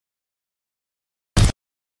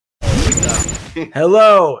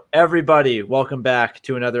Hello, everybody. Welcome back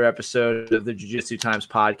to another episode of the Jiu-Jitsu Times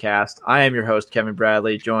podcast. I am your host, Kevin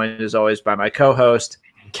Bradley, joined as always by my co-host,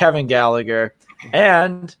 Kevin Gallagher,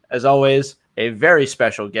 and as always, a very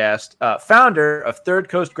special guest, founder of Third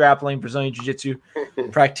Coast Grappling, Brazilian Jiu-Jitsu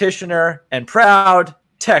practitioner, and proud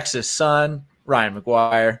Texas son, Ryan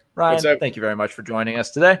McGuire. Ryan, thank you very much for joining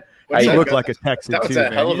us today. You look like a Texan too,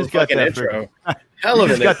 man. Hell of a fucking intro. You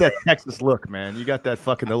just got that Texas look, man. You got that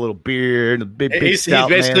fucking the little beard, the big he's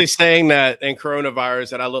basically saying that in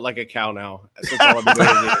coronavirus that I look like a cow now.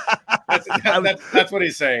 That's what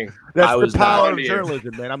he's saying. That's the power of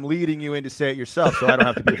journalism, man. I'm leading you in to say it yourself, so I don't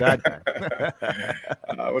have to be a bad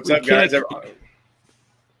guy. What's up, guys?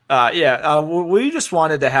 We just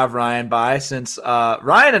wanted to have Ryan by since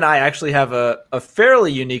Ryan and I actually have a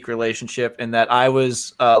fairly unique relationship in that I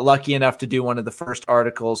was lucky enough to do one of the first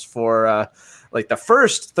articles for like the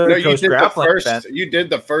first Third Coast Grappling event. You did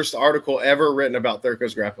the first article ever written about Third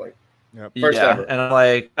Coast Grappling. Yep. First ever. And I'm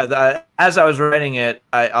like, as I was writing it,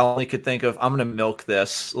 I only could think of, I'm going to milk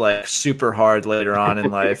this like super hard later on in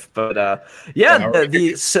life. But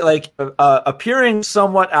appearing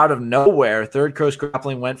somewhat out of nowhere, Third Coast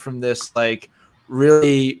Grappling went from this like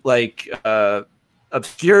really like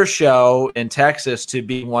obscure show in Texas to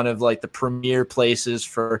being one of like the premier places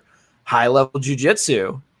for high level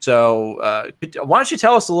jiu-jitsu. So why don't you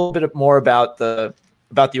tell us a little bit more about the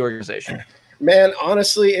organization? Man,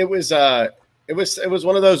 honestly, it was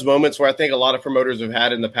one of those moments where I think a lot of promoters have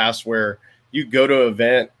had in the past where you go to an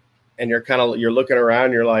event and you're looking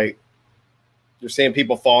around, you're seeing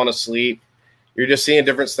people falling asleep, you're just seeing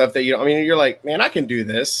different stuff that you're like, man, I can do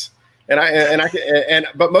this,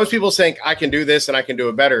 but most people think I can do this and I can do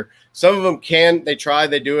it better. Some of them can, they try,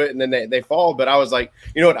 they do it, and then they fall. But I was like,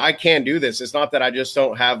 you know what, I can do this. It's not that I just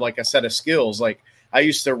don't have like a set of skills. Like I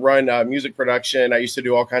used to run music production. I used to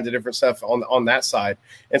do all kinds of different stuff on that side.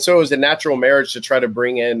 And so it was a natural marriage to try to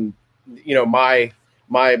bring in, my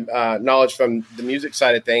knowledge from the music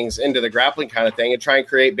side of things into the grappling kind of thing and try and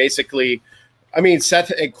create basically,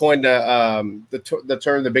 Seth had coined the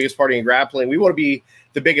term, the biggest party in grappling. We want to be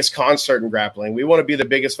the biggest concert in grappling. We want to be the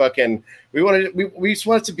biggest we just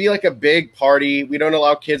want it to be like a big party. We don't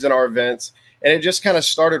allow kids in our events. And it just kind of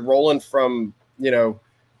started rolling from,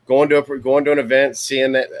 going to an event,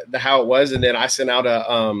 seeing how it was, and then I sent out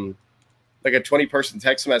a 20-person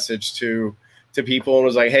text message to people and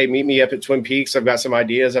was like, "Hey, meet me up at Twin Peaks. I've got some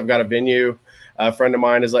ideas. I've got a venue a friend of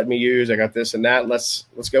mine has let me use. I got this and that. Let's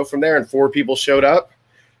go from there." And 4 people showed up,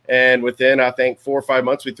 and within I think 4 or 5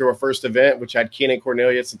 months, we threw our first event, which had Keenan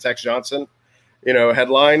Cornelius and Tex Johnson,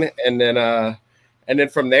 headline, and then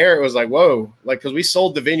from there, it was like, whoa, because we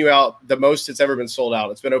sold the venue out the most it's ever been sold out.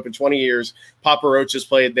 It's been open 20 years. Papa Roach has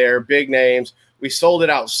played there, big names. We sold it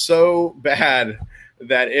out so bad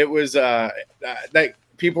that it was that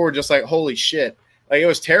people were just like, holy shit. Like, it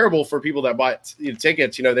was terrible for people that bought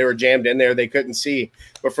tickets. They were jammed in there. They couldn't see.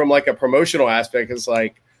 But from like a promotional aspect, it's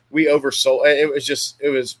like we oversold.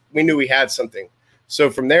 We knew we had something. So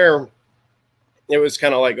from there, it was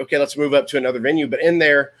kind of like, okay, let's move up to another venue. But in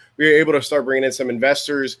there, we were able to start bringing in some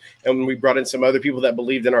investors, and we brought in some other people that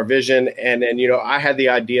believed in our vision. And then, I had the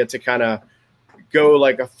idea to kind of go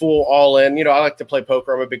like a full all in. I like to play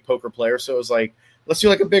poker. I'm a big poker player. So it was like, let's do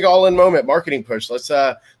like a big all in moment, marketing push. Let's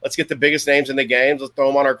get the biggest names in the games. Let's throw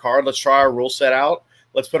them on our card. Let's try our rule set out.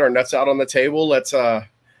 Let's put our nuts out on the table. Let's throw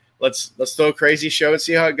a crazy show and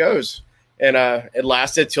see how it goes. And it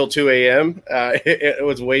lasted till 2 a.m. It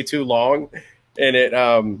was way too long. And it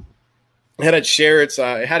had its share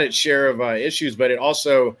of issues, but it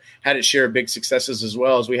also had its share of big successes as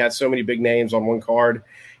well, as we had so many big names on one card,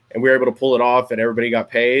 and we were able to pull it off, and everybody got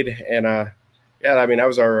paid. And that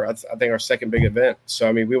was our second big event. So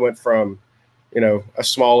we went from a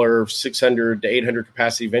smaller 600 to 800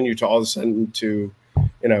 capacity venue to all of a sudden to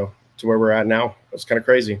where we're at now. It's kind of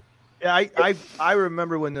crazy. Yeah, I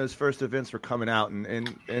remember when those first events were coming out,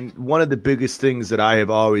 and one of the biggest things that I have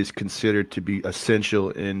always considered to be essential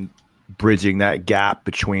in bridging that gap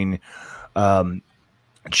between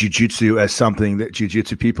jiu-jitsu as something that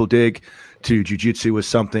jiu-jitsu people dig to jiu-jitsu as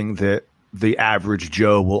something that the average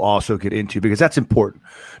Joe will also get into, because that's important,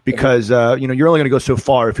 because you're only going to go so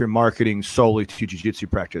far if you're marketing solely to jiu-jitsu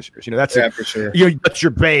practitioners. That's for sure. That's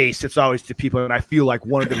your base. It's always to people. And I feel like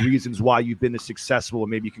one of the reasons why you've been this successful, and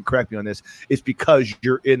maybe you can correct me on this, is because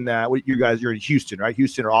you're in that. You're in Houston, right?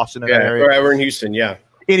 Houston or Austin? Yeah, we're in Houston. Yeah.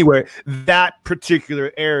 Anyway, that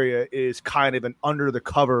particular area is kind of an under the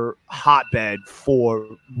cover hotbed for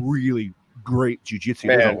really great jiu-jitsu.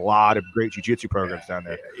 There's a lot of great jiu-jitsu programs down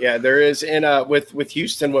there. Yeah, there is. And with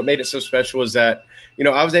Houston, what made it so special was that,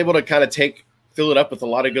 I was able to kind of take fill it up with a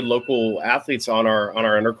lot of good local athletes on our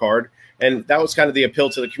undercard. And that was kind of the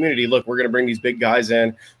appeal to the community. Look, we're going to bring these big guys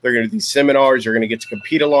in. They're going to do these seminars. You're going to get to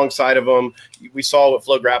compete alongside of them. We saw what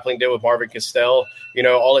Flow Grappling did with Marvin Castell.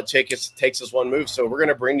 All it takes is one move. So we're going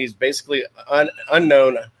to bring these basically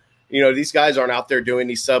unknown. These guys aren't out there doing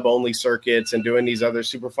these sub-only circuits and doing these other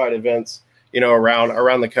super fight events,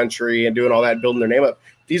 around the country and doing all that, building their name up.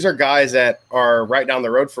 These are guys that are right down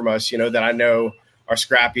the road from us, that I know are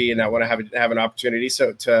scrappy and that want to have an opportunity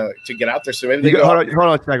to get out there. So maybe they hold on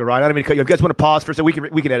a second, Ryan. I don't mean to cut you. You guys want to pause for a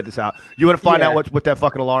second? We can edit this out. You want to find out what that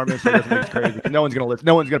fucking alarm is? So it doesn't make it crazy. No one's gonna listen.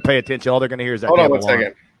 No one's gonna pay attention. All they're gonna hear is that. Hold on one alarm.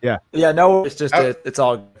 second. Yeah. No, it's just it's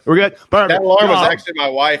all. We're good. That alarm was actually my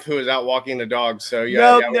wife who was out walking the dog. So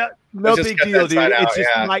no big deal, dude. It's just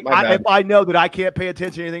if I know that I can't pay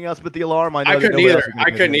attention to anything else but the alarm, I couldn't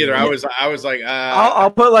either. I was like, I'll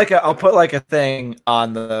put like a thing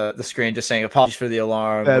on the screen just saying apologies for the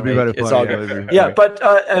alarm. That'd be better. It's all good. Yeah, but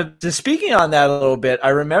speaking on that a little bit, I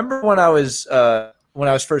remember when I was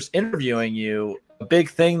first interviewing you, a big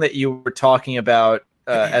thing that you were talking about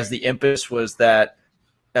as the impetus was that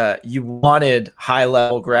you wanted high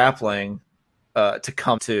level grappling to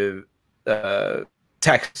come to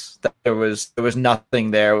Texas. That there was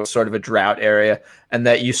nothing there. It was sort of a drought area, and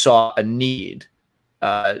that you saw a need.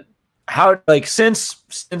 Since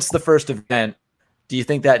the first event, do you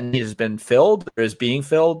think that need has been filled or is being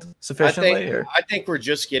filled sufficiently? I think we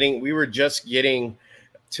were just getting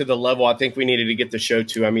to the level I think we needed to get the show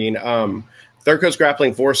to. I mean, Third Coast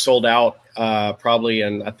Grappling 4 sold out probably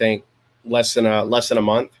in I think less than a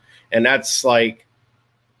month, and that's like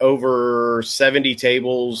over 70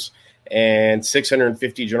 tables and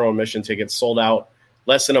 650 general admission tickets sold out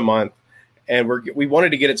less than a month. And we wanted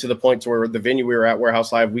to get it to the point to where the venue we were at,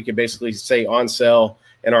 Warehouse Live, we could basically say on sale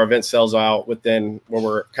and our event sells out within where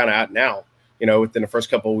we're kind of at now, within the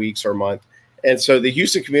first couple of weeks or a month. And so the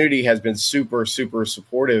Houston community has been super, super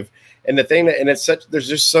supportive. And the thing there's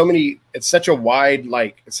just so many, it's such a wide,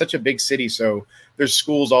 it's such a big city. So there's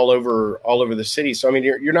schools all over the city. So, I mean,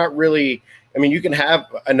 you're not really, you can have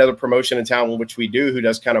another promotion in town, which we do, who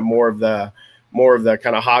does kind of more of the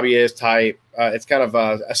kind of hobbyist type. It's kind of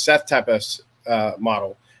a Seth type of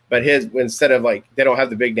model, but instead of they don't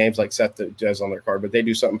have the big names like Seth does on their card, but they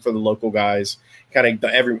do something for the local guys. Kind of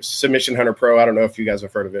every Submission Hunter Pro. I don't know if you guys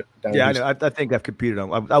have heard of it. Yeah, I know. I think I've competed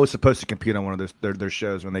on. I was supposed to compete on one of their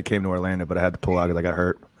shows when they came to Orlando, but I had to pull out because I got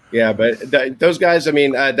hurt. Yeah, but those guys.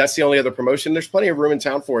 That's the only other promotion. There's plenty of room in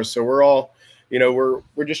town for us, so we're all.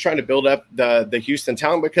 We're just trying to build up the Houston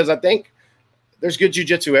town because I think there's good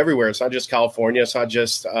jiu-jitsu everywhere. It's not just California. It's not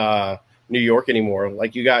just New York anymore.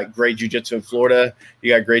 You got great jiu-jitsu in Florida.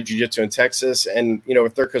 You got great jiu-jitsu in Texas. And,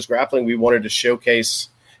 with Third Coast Grappling, we wanted to showcase,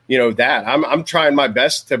 that. I'm trying my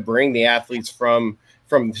best to bring the athletes from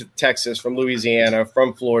Texas, from Louisiana,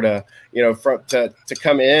 from Florida, to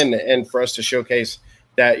come in and for us to showcase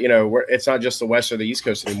that it's not just the West or the East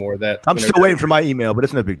Coast anymore. That I'm still waiting for my email, but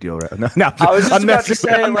it's no big deal, right? No, I was just about to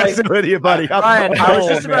say, with you, buddy. Ryan, I was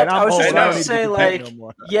just about to say,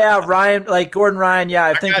 Ryan, Gordon Ryan. Yeah,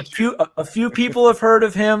 I think a few people have heard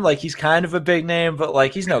of him. He's kind of a big name, but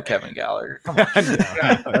he's no Kevin Gallagher. Come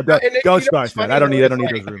on. Don't start, man. I don't need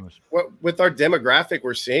those rumors. With our demographic,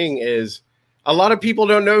 we're seeing is. A lot of people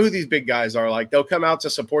don't know who these big guys are. They'll come out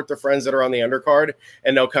to support their friends that are on the undercard,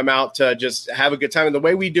 and they'll come out to just have a good time. And the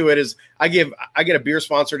way we do it is I get a beer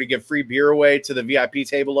sponsor to give free beer away to the VIP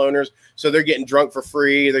table owners. So they're getting drunk for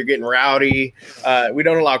free. They're getting rowdy. We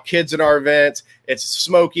don't allow kids in our events. It's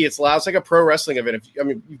smoky. It's loud. It's like a pro wrestling event.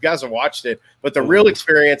 You guys have watched it, but the real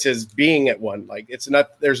experience is being at one.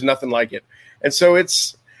 There's nothing like it. And so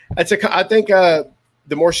I think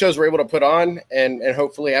the more shows we're able to put on, and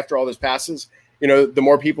hopefully after all this passes, the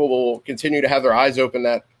more people will continue to have their eyes open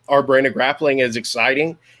that our brand of grappling is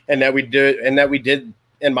exciting, and that we did,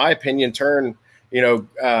 in my opinion, turn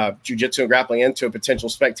jiu-jitsu and grappling into a potential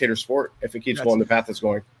spectator sport if it keeps going the path it's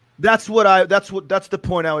going. That's the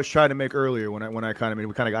point I was trying to make earlier when I kind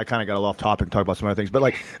of got a little off topic and talk about some other things,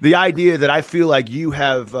 but the idea that I feel like you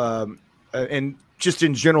have and just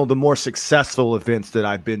in general, the more successful events that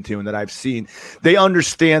I've been to and that I've seen, they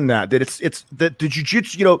understand that it's that the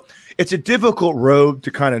jiu-jitsu, it's a difficult road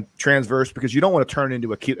to kind of transverse because you don't want to turn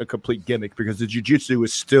into a complete gimmick because the jiu-jitsu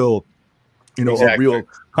is still a real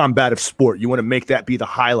combative sport. You want to make that be the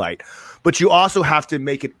highlight. But you also have to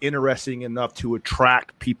make it interesting enough to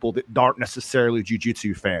attract people that aren't necessarily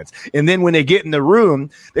jiu-jitsu fans. And then when they get in the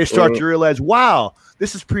room, they start to realize, wow,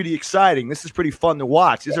 this is pretty exciting. This is pretty fun to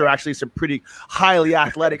watch. These are actually some pretty highly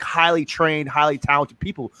athletic, highly trained, highly talented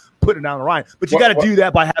people putting down the line. But you got to do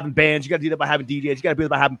that by having bands. You got to do that by having DJs. You got to do that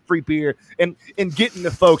by having free beer and getting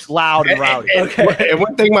the folks loud and rowdy. And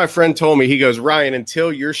one thing my friend told me, he goes, Ryan,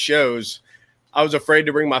 until your shows, I was afraid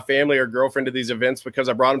to bring my family or girlfriend to these events because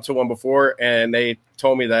I brought them to one before, and they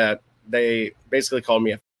told me that they basically called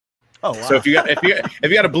me a. Oh, wow. So if you got to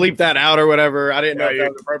bleep that out or whatever, I didn't know if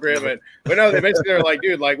that was appropriate, but no, they basically are like,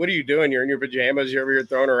 dude, like, what are you doing? You're in your pajamas. You're over here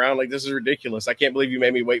throwing around. Like, this is ridiculous. I can't believe you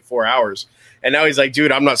made me wait 4 hours. And now he's like,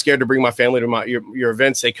 dude, I'm not scared to bring my family to your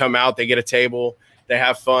events. They come out, they get a table. They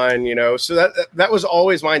have fun, So that was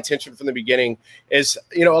always my intention from the beginning is,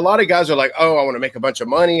 a lot of guys are like, oh, I want to make a bunch of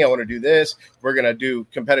money. I want to do this. We're going to do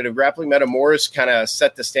competitive grappling. Metamoris kind of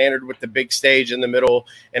set the standard with the big stage in the middle.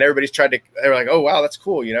 And everybody's they're like, oh, wow, that's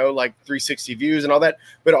cool. Like 360 views and all that.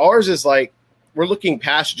 But ours is like, we're looking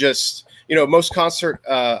past just, most concert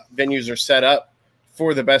venues are set up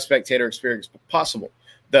for the best spectator experience possible.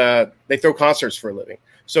 They throw concerts for a living.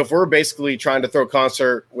 So if we're basically trying to throw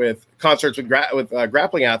concerts with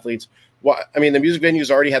grappling athletes, the music venues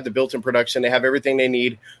already have the built-in production. They have everything they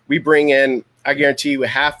need. We bring in, I guarantee you,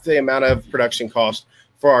 half the amount of production cost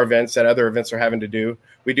for our events that other events are having to do.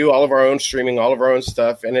 We do all of our own streaming, all of our own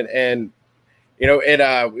stuff, it's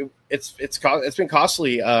been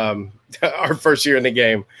costly our first year in the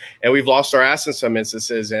game, and we've lost our ass in some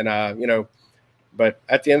instances, and But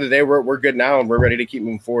at the end of the day, we're good now, and we're ready to keep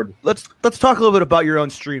moving forward. Let's talk a little bit about your own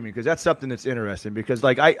streaming, because that's something that's interesting. Because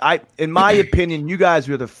like I in my opinion, you guys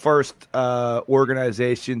were the first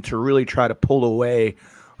organization to really try to pull away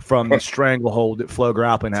from the stranglehold that Flow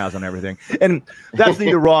Grappling has on everything. And that's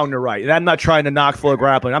neither wrong nor right. And I'm not trying to knock Flow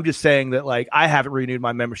Grappling. I'm just saying that like I haven't renewed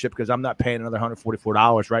my membership because I'm not paying another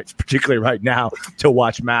 $144, right? Particularly right now to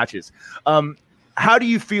watch matches. How do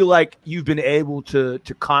you feel like you've been able to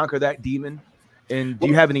conquer that demon? And do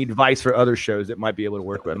you have any advice for other shows that might be able to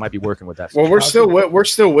work with? Might be working with that. Well, we're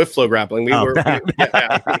still with Flow Grappling. But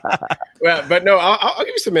no, I'll give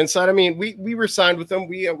you some insight. I mean, we were signed with them.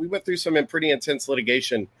 We went through some pretty intense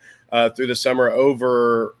litigation through the summer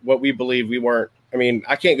over what we believe we weren't. I mean,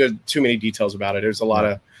 I can't go too many details about it. There's a lot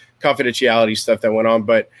of confidentiality stuff that went on,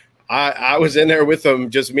 but I was in there with them,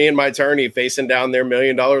 just me and my attorney facing down their $1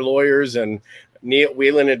 million lawyers, and Neil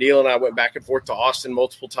wheeling a deal. And I went back and forth to Austin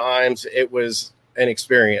multiple times. It was an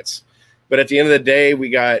experience, but at the end of the day, we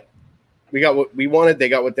got what we wanted. They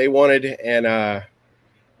got what they wanted, and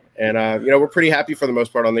we're pretty happy for the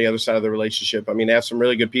most part on the other side of the relationship. I mean, they have some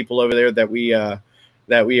really good people over there that we get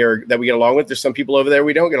along with. There's some people over there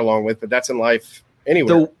we don't get along with, but that's in life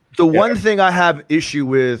anyway. The one thing I have issue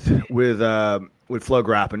with Flow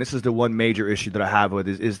Grappling, this is the one major issue that I have with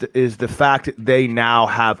is the fact that they now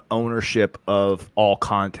have ownership of all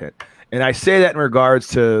content. And I say that in regards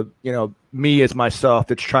to, me as myself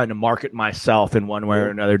that's trying to market myself in one way or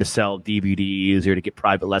another to sell DVDs or to get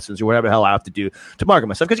private lessons or whatever the hell I have to do to market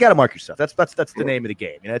myself, because you got to market yourself. That's the name of the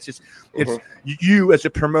game. It's you as a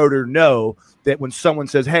promoter know that when someone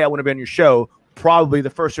says, hey, I want to be on your show, probably the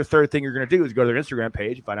first or third thing you're going to do is go to their Instagram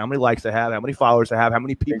page, find out how many likes they have, how many followers they have, how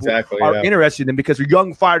many people are interested in them, because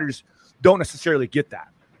young fighters don't necessarily get that.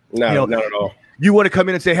 No, not at all. You want to come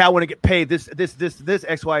in and say, hey, I want to get paid this,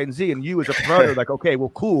 X, Y, and Z. And you as a promoter, like, okay, well,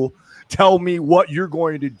 cool. Tell me what you're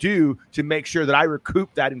going to do to make sure that I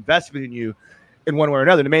recoup that investment in you in one way or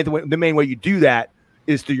another. The main way you do that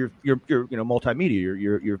is through your multimedia,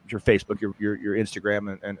 your Facebook, your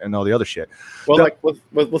Instagram, and all the other shit. Well, like with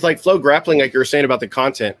like Flow Grappling, like you were saying about the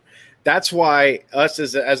content, that's why us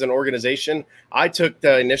as an organization, I took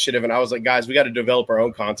the initiative and I was like, guys, we got to develop our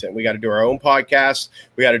own content. We got to do our own podcasts.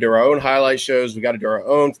 We got to do our own highlight shows. We got to do our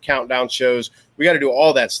own countdown shows. We got to do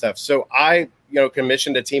all that stuff. So I,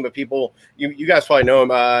 commissioned a team of people. You guys probably know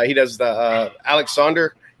him. He does the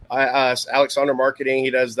Alexander Marketing. He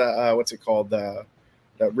does the what's it called, the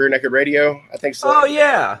Rear Naked Radio, I think so. Oh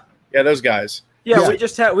yeah, those guys. Yeah, we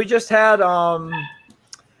just had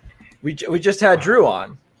Drew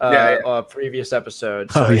on. A previous episode.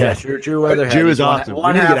 So, Drew Weatherhead. Drew is awesome.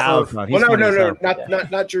 No,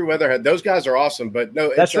 not Drew Weatherhead. Those guys are awesome, but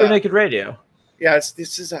no, that's Rear Naked Radio. Yeah,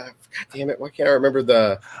 this is God damn it! Why can't I remember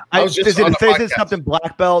the? Is it something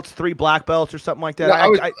black belts, 3 black belts, or something like that?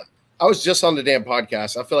 No, I was just on the damn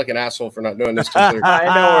podcast. I feel like an asshole for not doing this.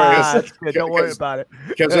 I know. Don't worry about it.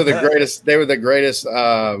 Because they're the greatest. They were the greatest.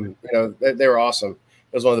 They were awesome.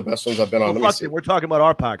 was one of the best ones I've been on. We're talking about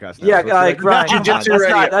our podcast now. Yeah, like Ryan, Jiu-Jitsu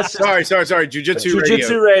Radio. Sorry, Jiu-Jitsu Radio.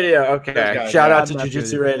 Jiu-Jitsu Radio. Okay, shout out to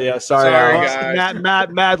Jiu-Jitsu Radio. Sorry guys.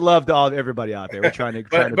 Mad love to everybody out there. We're trying to.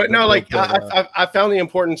 But no, like I found the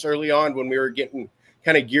importance early on when we were getting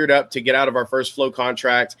kind of geared up to get out of our first Flow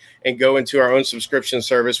contract and go into our own subscription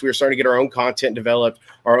service. We were starting to get our own content developed,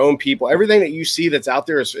 our own people. Everything that you see that's out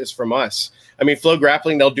there is from us. I mean, Flow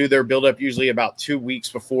Grappling, they'll do their build up usually about 2 weeks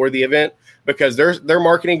before the event because their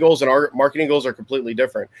marketing goals and our marketing goals are completely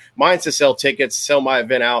different. Mine's to sell tickets, sell my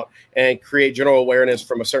event out, and create general awareness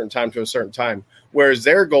from a certain time to a certain time. Whereas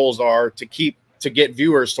their goals are to get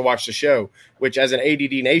viewers to watch the show, which as an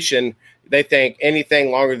ADD nation, they think anything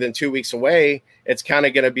longer than 2 weeks away, it's kind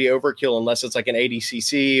of going to be overkill unless it's like an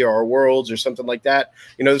ADCC or Worlds or something like that.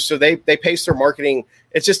 So they pace their marketing.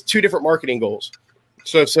 It's just two different marketing goals.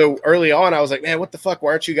 So early on, I was like, man, what the fuck?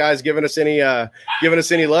 Why aren't you guys giving us any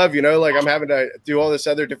love? Like I'm having to do all this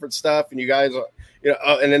other different stuff, and you guys,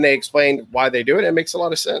 and then they explained why they do it. It makes a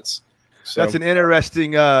lot of sense. So that's an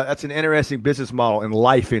interesting business model in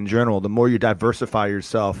life in general. The more you diversify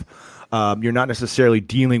yourself, you're not necessarily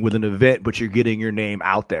dealing with an event, but you're getting your name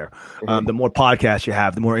out there. The more podcasts you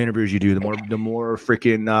have, the more interviews you do, the more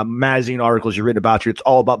freaking magazine articles you've written about you. It's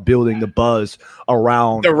all about building the buzz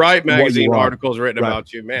around the right magazine articles written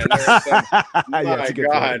about you, man. My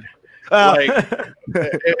God. All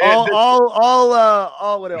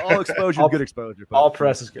exposure is good exposure. All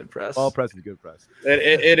press is good press. All press is good press.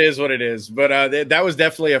 It is what it is. But that was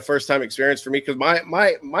definitely a first time experience for me because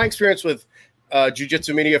my experience with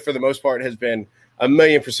Jiu-Jitsu media for the most part has been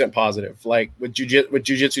 1,000,000% positive. Like with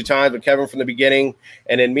Jiu-Jitsu Times, with Kevin from the beginning,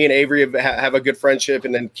 and then me and Avery have a good friendship.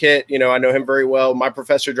 And then Kit, I know him very well. My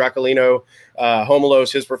professor Dracolino,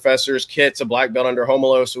 Homelos, his professors. Kit's a black belt under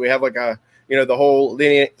Homelos, so we have like the whole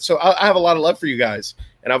lineage. So I have a lot of love for you guys,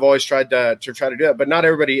 and I've always tried to do that. But not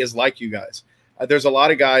everybody is like you guys. There's a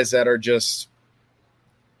lot of guys that are just.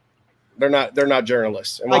 They're not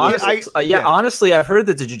journalists. And honestly, I've heard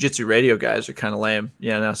that the Jiu-Jitsu Radio guys are kind of lame.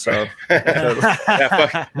 No.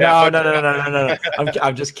 No.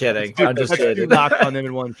 I'm just kidding. I'm just kidding. Knock on them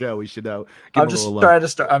in one show. We should know. I'm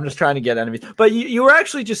just trying to get enemies. But you were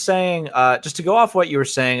actually just saying, just to go off what you were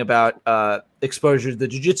saying about exposure to the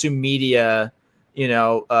Jiu-Jitsu media.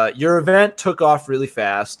 Your event took off really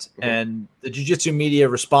fast, and the Jiu-Jitsu media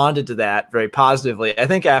responded to that very positively. I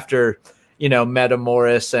think after. Meta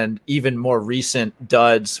Morris and even more recent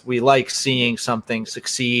duds, we like seeing something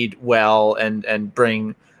succeed well and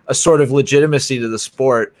bring a sort of legitimacy to the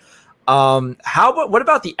sport. What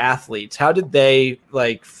about the athletes? How did they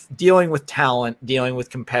dealing with talent, dealing with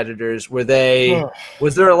competitors? Was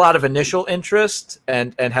there a lot of initial interest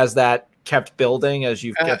and has that kept building as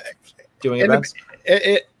you've kept doing events?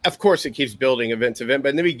 Of course it keeps building event to event, but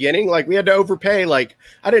in the beginning, we had to overpay. I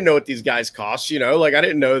didn't know what these guys cost, I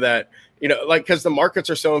didn't know that, because the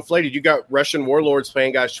markets are so inflated. You got Russian warlords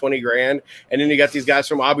paying guys $20,000, and then you got these guys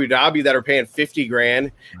from Abu Dhabi that are paying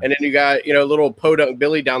 $50,000, and then you got little podunk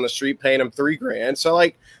Billy down the street paying them $3,000. So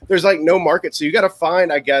there's no market. So you got to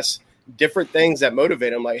find, I guess, different things that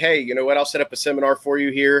motivate them. Hey, you know what? I'll set up a seminar for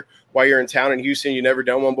you here while you're in town in Houston. You've never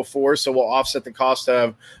done one before, so we'll offset the cost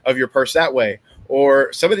of your purse that way.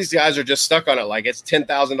 Or some of these guys are just stuck on it, it's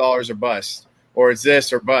 $10,000 or bust, or it's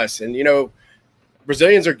this or bust, and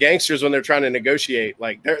Brazilians are gangsters when they're trying to negotiate.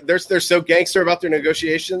 They're so gangster about their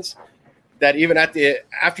negotiations that even after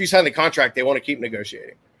you sign the contract, they want to keep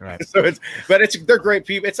negotiating. Right. So they're great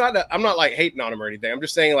people. It's not I'm not hating on them or anything. I'm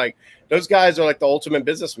just saying those guys are the ultimate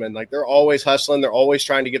businessmen. They're always hustling. They're always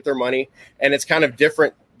trying to get their money, and it's kind of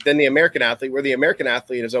different than the American athlete, where the American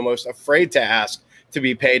athlete is almost afraid to ask to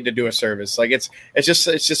be paid to do a service. It's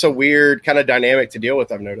just a weird kind of dynamic to deal with,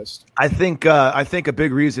 I've noticed. I think a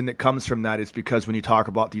big reason that comes from that is because when you talk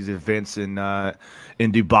about these events in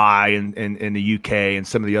Dubai and in the UK and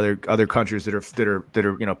some of the other countries that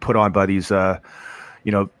are put on by these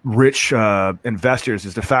rich investors,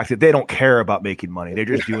 is the fact that they don't care about making money. They're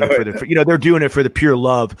just doing it they're doing it for the pure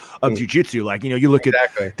love of jiu-jitsu. You look at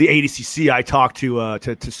the ADCC. I talked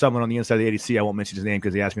to someone on the inside of the ADCC. I won't mention his name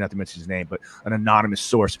because he asked me not to mention his name, but an anonymous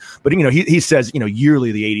source. But he says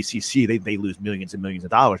yearly the ADCC they lose millions and millions of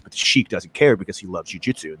dollars, but the Sheik doesn't care because he loves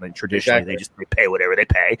jiu-jitsu. And then traditionally they pay whatever they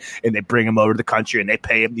pay, and they bring him over to the country and they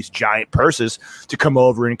pay him these giant purses to come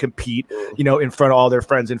over and compete in front of all their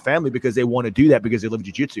friends and family because they want to do that because they love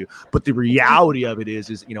jiu-jitsu. But the reality of it is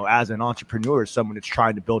as an entrepreneur, someone that's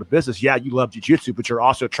trying to build a business, you love jiu-jitsu, but you're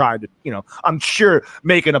also trying to I'm sure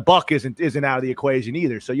making a buck isn't out of the equation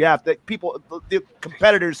either. So the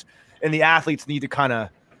competitors and the athletes need to kind of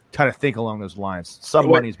kind of think along those lines. Some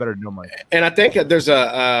money is better than no money. And I think there's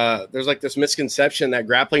like this misconception that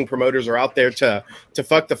grappling promoters are out there to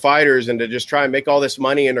fuck the fighters and to just try and make all this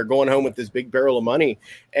money, and they're going home with this big barrel of money.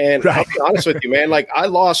 And I'll be honest with you, man, like I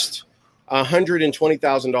lost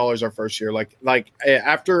 $120,000 our first year. Like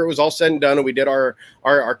after it was all said and done and we did our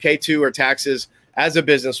K2 or taxes as a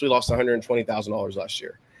business, we lost $120,000 last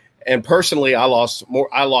year. And personally, I lost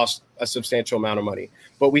a substantial amount of money,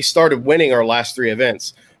 but we started winning our last 3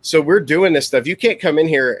 events. So we're doing this stuff. You can't come in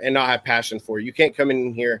here and not have passion for it. You can't come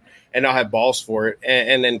in here and not have balls for it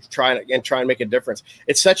and then try and make a difference.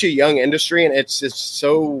 It's such a young industry, and it's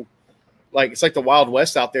so like it's like the Wild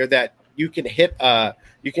West out there that you can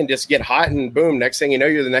you can just get hot and boom, next thing you know,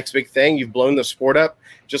 you're the next big thing. You've blown the sport up,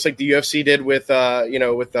 just like the UFC did with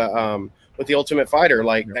with the Ultimate Fighter.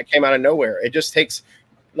 Like that came out of nowhere. It just takes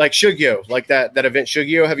like Shugyo, like that event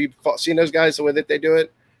Shugyo. Have you seen those guys the way that they do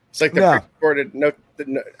it? It's like they're recorded. No,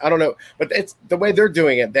 I don't know, but it's the way they're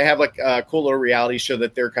doing it. They have like a cool little reality show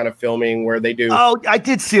that they're kind of filming where they do. Oh, I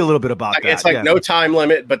did see a little bit about that. It's like no time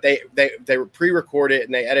limit, but they pre-record it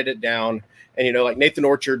and they edit it down. And like Nathan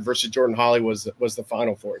Orchard versus Jordan Holly was the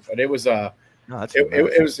final for it, but it was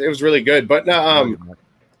it was really good. But no,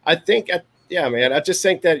 I think man, I just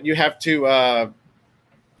think that you have to.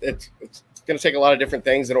 It's going to take a lot of different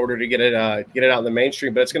things in order to get it out in the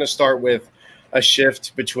mainstream, but it's going to start with a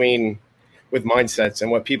shift with mindsets and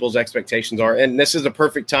what people's expectations are. And this is a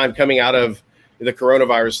perfect time coming out of the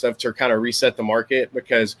coronavirus stuff to kind of reset the market,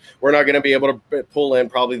 because we're not going to be able to pull in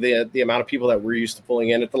probably the amount of people that we're used to pulling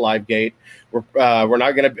in at the live gate. We're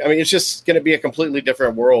not going to, it's just going to be a completely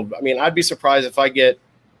different world. I mean, I'd be surprised if I get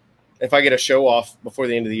a show off before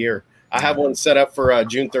the end of the year. I have one set up for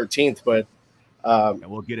June 13th, but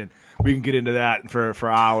we can get into that for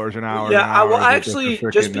hours and hours. Yeah. And hours. Well, actually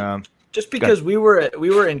just because we were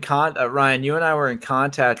in Ryan, you and I were in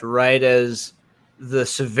contact right as the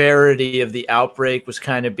severity of the outbreak was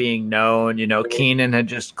kind of being known. Keenan had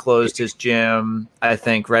just closed his gym, I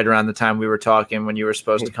think, right around the time we were talking when you were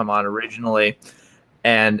supposed to come on originally.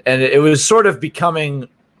 And it was sort of becoming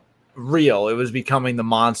real. It was becoming the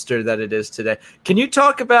monster that it is today. Can you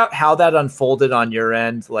talk about how that unfolded on your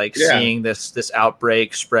end, seeing this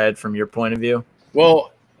outbreak spread from your point of view?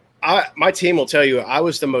 Well, my team will tell you I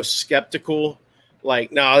was the most skeptical.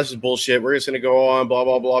 Like, no, this is bullshit. We're just going to go on, blah,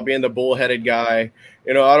 blah, blah, being the bullheaded guy.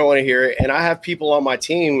 I don't want to hear it. And I have people on my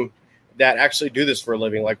team that actually do this for a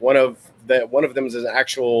living. Like one of them is an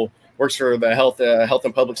actual works for the health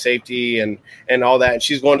and public safety and all that. And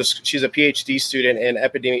she's a PhD student in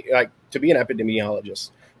to be an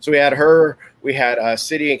epidemiologist. So we had her, we had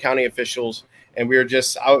city and county officials, and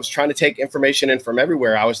I was trying to take information in from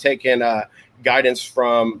everywhere. I was taking guidance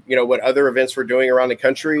from, what other events were doing around the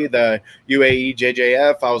country, the UAE,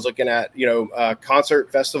 JJF. I was looking at,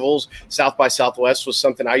 concert festivals. South by Southwest was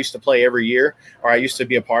something I used to play every year, or I used to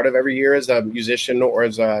be a part of every year as a musician or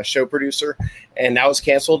as a show producer. And that was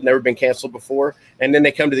canceled, never been canceled before. And then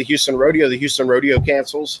they come to the Houston Rodeo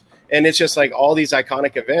cancels. And it's just like all these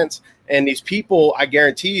iconic events. And these people, I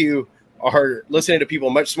guarantee you, are listening to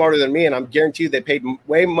people much smarter than me. And I'm guarantee you they paid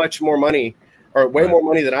way more money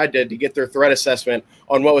than I did to get their threat assessment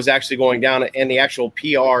on what was actually going down and the actual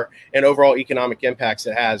PR and overall economic impacts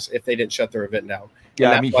it has if they didn't shut their event down.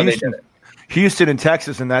 Yeah, Houston and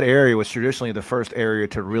Texas in that area was traditionally the first area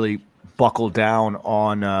to really buckle down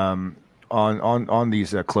on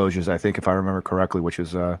these closures. I think, if I remember correctly, which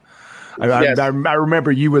is I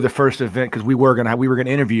remember you were the first event because we were gonna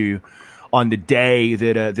interview you on the day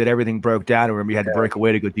that everything broke down, and we had to break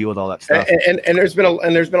away to go deal with all that stuff. And there's been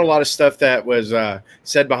a lot of stuff that was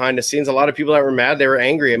said behind the scenes. A lot of people that were mad, they were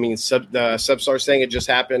angry. I mean, the Substars thing, it just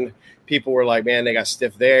happened. People were like, man, they got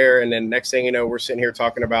stiff there. And then next thing you know, we're sitting here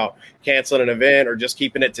talking about canceling an event or just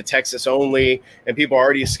keeping it to Texas only. And people are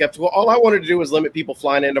already skeptical. All I wanted to do was limit people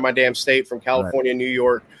flying into my damn state from California, New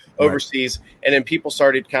York, overseas. And then people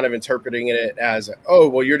started kind of interpreting it as, oh,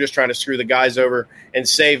 well, you're just trying to screw the guys over and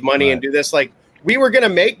save money and do this. Like, we were going to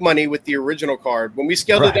make money with the original card. When we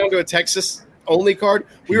scaled it down to a Texas only card,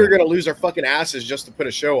 we were going to lose our fucking asses just to put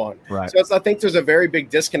a show on. So I think there's a very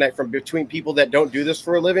big disconnect between people that don't do this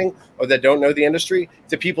for a living or that don't know the industry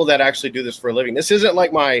to people that actually do this for a living. This isn't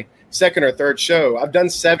like my second or third show. I've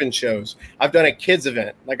done 7 shows. I've done a kids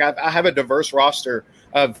event. Like I have a diverse roster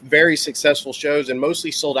of very successful shows and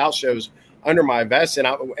mostly sold out shows under my vest.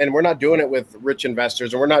 And we're not doing it with rich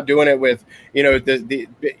investors, and we're not doing it with, we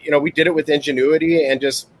did it with ingenuity and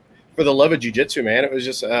just for the love of jiu-jitsu, man. It was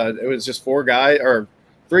just 3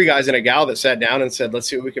 guys and a gal that sat down and said, let's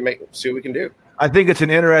see what we can do. I think it's an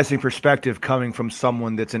interesting perspective coming from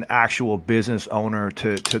someone that's an actual business owner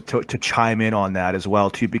to chime in on that as well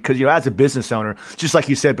too, because as a business owner, just like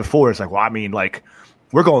you said before, it's like, well, I mean, like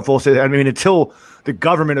we're going full. I mean, until the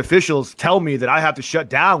government officials tell me that I have to shut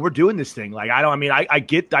down, we're doing this thing. Like I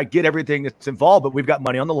get everything that's involved, but we've got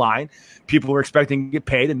money on the line. People are expecting to get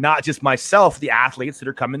paid, and not just myself, the athletes that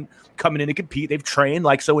are coming in to compete. They've trained.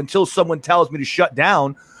 Like, so until someone tells me to shut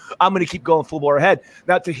down, I'm going to keep going full bore ahead.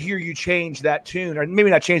 Not to hear you change that tune, or maybe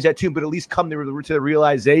not change that tune, but at least come to the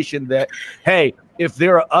realization that, hey, if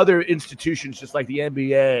there are other institutions just like the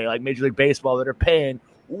NBA, like Major League Baseball, that are paying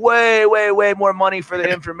way, way, way more money for the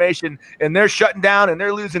information, and they're shutting down and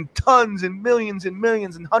they're losing tons and millions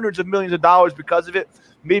and hundreds of millions of dollars because of it,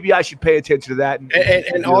 maybe I should pay attention to that.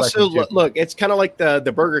 And also, look, it's kind of like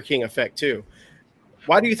the Burger King effect too.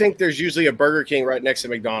 Why do you think there's usually a Burger King right next to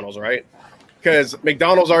McDonald's, right? Because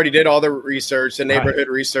McDonald's already did all the research, the neighborhood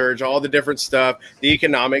research, all the different stuff, the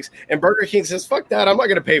economics. And Burger King says, fuck that. I'm not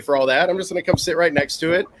going to pay for all that. I'm just going to come sit right next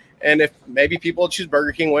to it. And if maybe people will choose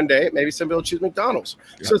Burger King one day, maybe some people will choose McDonald's.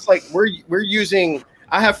 Yeah. So it's like we're using –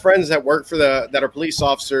 I have friends that work that are police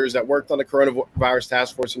officers that worked on the coronavirus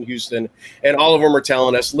task force in Houston, and all of them are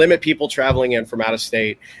telling us, limit people traveling in from out of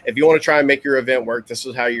state. If you want to try and make your event work, this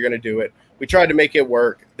is how you're going to do it. We tried to make it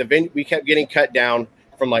work. We kept getting cut down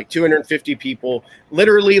from like 250 people,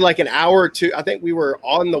 literally like an hour or two. I think we were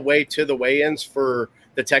on the way to the weigh-ins for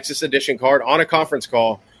the Texas edition card on a conference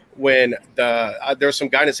call when there was some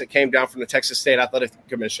guidance that came down from the Texas State Athletic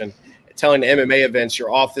Commission telling the MMA events,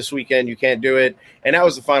 you're off this weekend, you can't do it. And that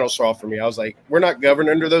was the final straw for me. I was like, we're not governed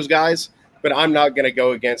under those guys, but I'm not going to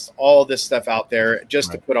go against all this stuff out there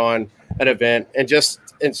just to put on an event and just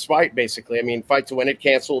in spite, basically. I mean, Fight to Win it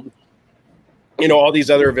canceled. All these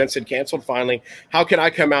other events had canceled finally. How can I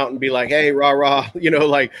come out and be like, hey, rah,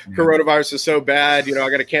 coronavirus is so bad, I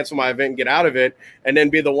got to cancel my event and get out of it, and then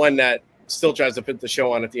be the one that still tries to put the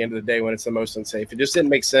show on at the end of the day when it's the most unsafe. It just didn't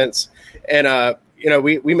make sense. And,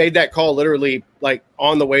 we made that call literally like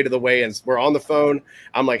on the way to the weigh-ins. We're on the phone.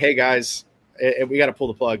 I'm like, hey, guys, we got to pull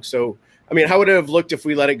the plug. So, I mean, how would it have looked if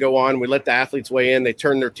we let it go on? We let the athletes weigh in. They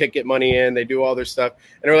turn their ticket money in. They do all their stuff.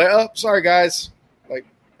 And they're like, oh, sorry, guys. Like,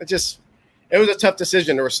 it was a tough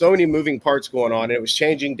decision. There were so many moving parts going on, and it was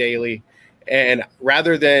changing daily. And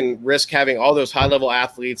rather than risk having all those high-level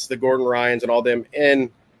athletes, the Gordon Ryans and all them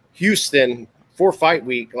in Houston for fight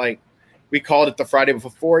week, like we called it the Friday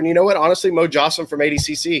before. And you know what? Honestly, Mo Jocelyn from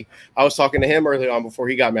ADCC, I was talking to him early on before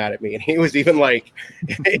he got mad at me. And he was even like,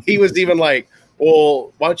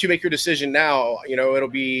 well, why don't you make your decision now? It'll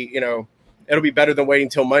be better than waiting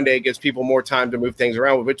until Monday. It gives people more time to move things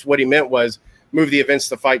around, which what he meant was move the events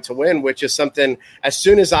to Fight to Win, which is something as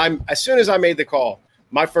soon as I made the call,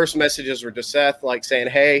 my first messages were to Seth, like saying,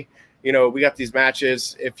 hey, we got these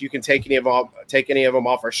matches. If you can take any of them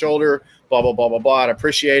off our shoulder, blah, blah, blah, blah, blah. I'd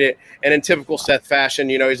appreciate it. And in typical Seth fashion,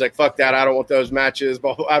 he's like, fuck that. I don't want those matches.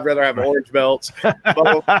 I'd rather have orange belts. And,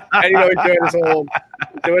 he's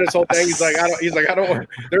doing his whole thing. He's like, I don't want,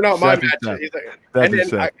 they're not my matches. He's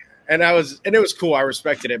like, and it was cool. I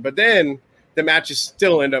respected it. But then the matches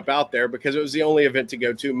still end up out there because it was the only event to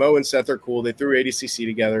go to. Mo and Seth are cool. They threw ADCC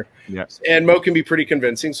together. Yes. And Mo can be pretty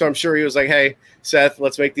convincing. So I'm sure he was like, hey, Seth,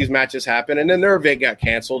 let's make these matches happen. And then their event got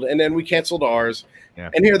canceled. And then we canceled ours. Yeah.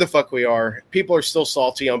 And here the fuck we are. People are still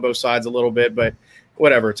salty on both sides a little bit, but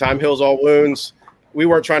whatever. Time heals all wounds. We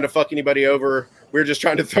weren't trying to fuck anybody over. We were just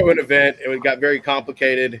trying to throw an event. It got very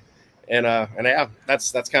complicated. And yeah,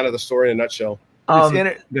 that's kind of the story in a nutshell.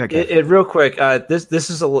 Real quick, this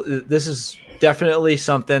is definitely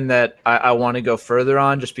something that I want to go further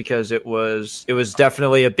on, just because it was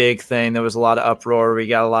definitely a big thing. There was a lot of uproar. We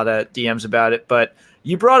got a lot of DMs about it, but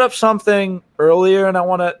you brought up something earlier, and I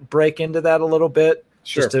want to break into that a little bit.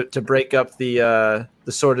 Sure. Just to break up the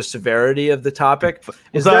sort of severity of the topic.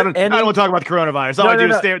 I don't want to talk about the coronavirus. All I do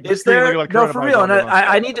is stay no, for real. And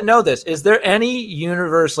I need to know this. Is there any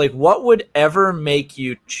universe, like what would ever make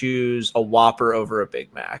you choose a Whopper over a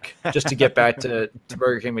Big Mac? Just to get back to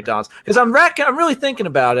Burger King, McDonald's. Because I'm really thinking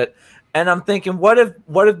about it, and I'm thinking, what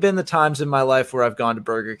have been the times in my life where I've gone to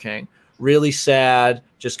Burger King? Really sad,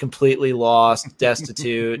 just completely lost,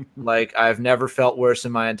 destitute. Like I've never felt worse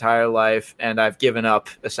in my entire life, and I've given up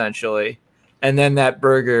essentially. And then that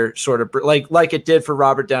burger sort of like it did for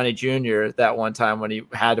Robert Downey Jr. that one time when he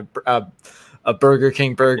had a Burger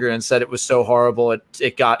King burger and said it was so horrible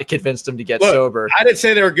it convinced him to get sober. I didn't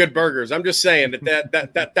say they were good burgers. I'm just saying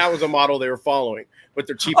that was a model they were following with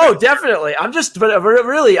their cheap. Oh, definitely. I'm just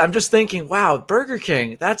thinking, wow, Burger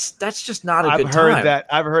King. That's just not a good time.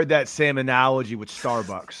 I've heard that same analogy with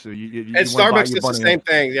Starbucks. So you and Starbucks is the same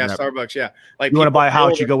thing. Yeah, Starbucks. Yeah, like you want to buy a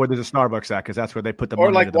house, you go where there's a Starbucks at because that's where they put the money.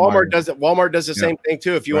 Or like Walmart does it. Walmart does the same thing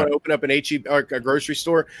too. If you want to open up an HEB or a grocery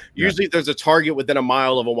store, usually there's a Target within a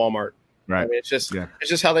mile of a Walmart. Right. I mean, it's just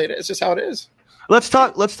how it is. Let's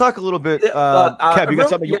talk a little bit. Kev, you got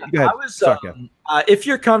something? Go ahead. If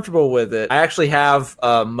you're comfortable with it, I actually have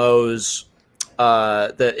Mo's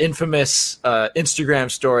the infamous Instagram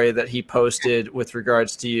story that he posted with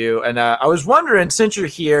regards to you. And I was wondering, since you're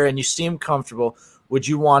here and you seem comfortable, would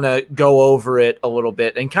you want to go over it a little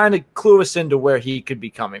bit and kind of clue us into where he could be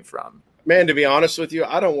coming from? Man, to be honest with you,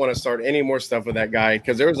 I don't want to start any more stuff with that guy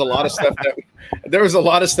because there was a lot of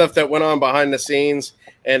stuff that went on behind the scenes,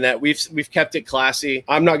 and that we've kept it classy.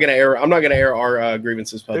 I'm not gonna air our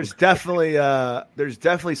grievances publicly. There's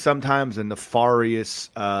definitely sometimes a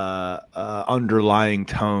nefarious underlying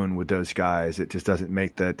tone with those guys. It just doesn't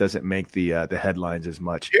make the headlines as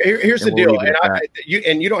much. Here's the deal,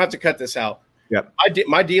 and you don't have to cut this out. Yep.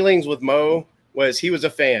 My dealings with Mo was he was a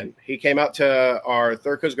fan. He came out to our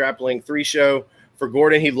Third Coast Grappling 3 show for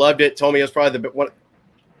Gordon. He loved it. Told me it was probably one.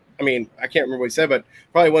 I mean, I can't remember what he said, but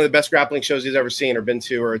probably one of the best grappling shows he's ever seen or been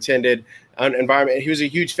to or attended. Environment. He was a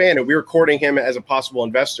huge fan, and we were courting him as a possible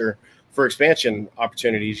investor for expansion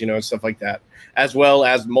opportunities, and stuff like that, as well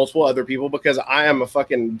as multiple other people. Because I am a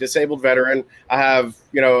fucking disabled veteran. I have,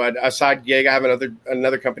 a side gig. I have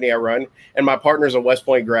another company I run, and my partner's a West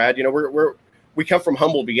Point grad. We come from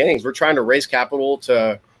humble beginnings. We're trying to raise capital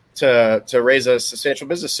to raise a substantial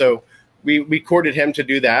business. So we courted him to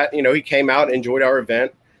do that. He came out, enjoyed our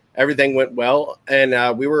event. Everything went well.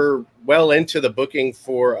 And we were well into the booking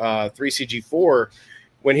for 3CG4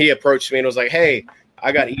 when he approached me and was like, hey,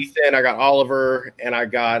 I got Ethan, I got Oliver, and I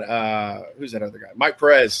got, who's that other guy? Mike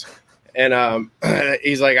Perez. And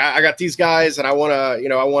he's like, I got these guys and I want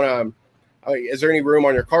to, is there any room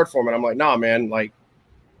on your card for them? And I'm like, nah, man, like,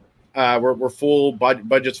 we're full,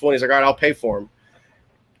 budget's full. And he's like, all right, I'll pay for him.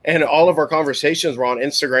 And all of our conversations were on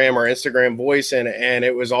Instagram or Instagram voice, and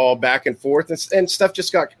it was all back and forth, and stuff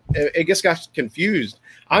just got confused.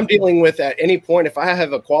 I'm dealing with at any point, if I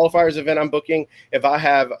have a qualifiers event I'm booking, if I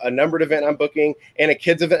have a numbered event I'm booking, and a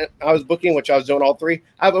kids event I was booking, which I was doing all 3,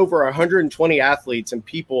 I have over 120 athletes and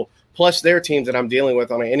people plus their teams that I'm dealing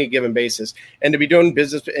with on any given basis. And to be doing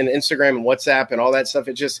business in Instagram and WhatsApp and all that stuff,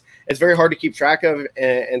 it's very hard to keep track of,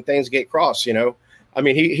 and things get crossed, I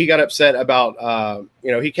mean, he got upset about,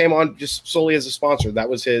 he came on just solely as a sponsor. That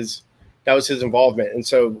was his involvement. And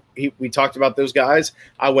so we talked about those guys.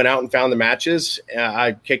 I went out and found the matches.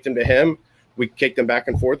 I kicked them to him. We kicked them back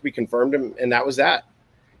and forth. We confirmed him, and that was that.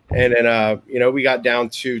 And then, we got down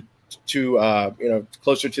to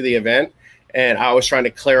closer to the event, and I was trying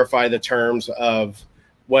to clarify the terms of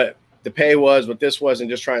what the pay was, what this was, and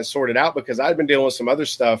just try and sort it out because I'd been dealing with some other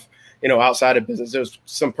stuff, outside of business. There was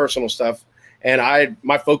some personal stuff. And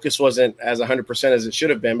my focus wasn't as 100% as it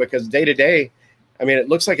should have been because day to day, I mean, it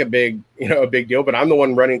looks like a big deal, but I'm the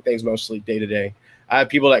one running things mostly day to day. I have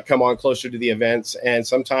people that come on closer to the events, and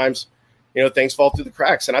sometimes, things fall through the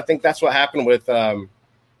cracks. And I think that's what happened with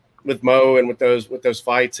Mo and with those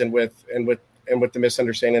fights and with the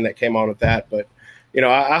misunderstanding that came on with that. But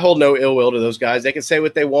I hold no ill will to those guys. They can say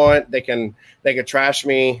what they want. They can trash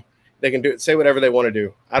me. They can say whatever they want to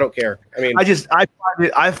do. I don't care. I mean,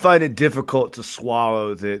 I find it difficult to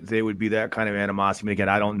swallow that they would be that kind of animosity. Again,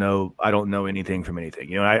 I don't know anything from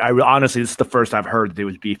anything. I honestly, this is the first I've heard that there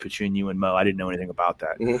was beef between you and Mo. I didn't know anything about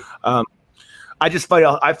that. Mm-hmm.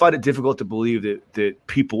 I find it difficult to believe that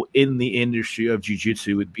people in the industry of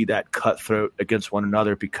jiu-jitsu would be that cutthroat against one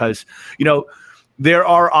another because, there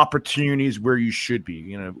are opportunities where you should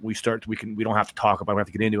be. We don't have to talk about. We have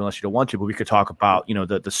to get into it unless you don't want to. But we could talk about the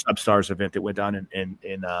Substars event that went down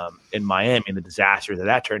in Miami and the disaster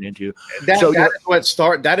that turned into.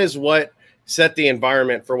 That is what set the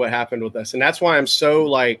environment for what happened with us, and that's why I'm so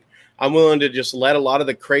I'm willing to just let a lot of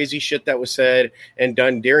the crazy shit that was said and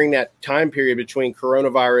done during that time period between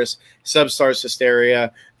coronavirus, Substars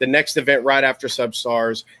hysteria, the next event right after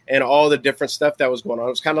Substars, and all the different stuff that was going on. It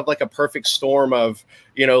was kind of like a perfect storm of,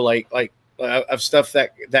 of stuff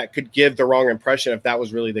that could give the wrong impression if that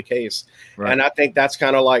was really the case. Right. And I think that's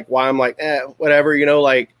kind of why I'm whatever,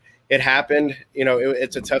 it happened.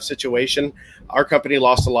 It's a tough situation. Our company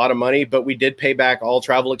lost a lot of money, but we did pay back all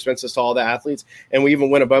travel expenses to all the athletes. And we even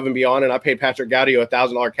went above and beyond. And I paid Patrick Gaudio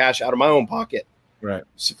 $1,000 cash out of my own pocket, right,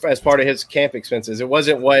 as part of his camp expenses. It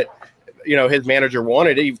wasn't what his manager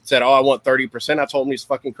wanted it. He said, "Oh, I want 30%." I told him he's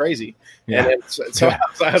fucking crazy. Yeah. And so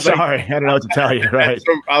I was sorry, I don't know what to tell you. Right.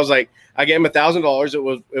 So I was like, I gave him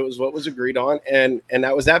 $1,000. It was what was agreed on, and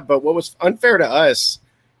that was that. But what was unfair to us,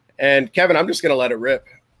 and Kevin, I'm just going to let it rip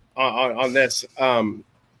on this.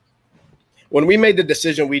 When we made the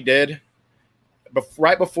decision we did,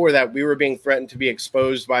 right before that, we were being threatened to be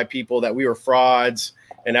exposed by people that we were frauds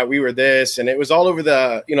and that we were this, and it was all over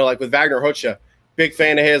the, like with Wagner Hocha, big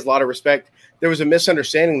fan of his, a lot of respect. There was a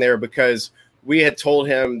misunderstanding there because we had told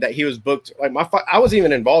him that he was booked. Like I wasn't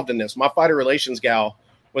even involved in this. My fighter relations gal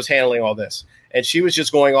was handling all this, and she was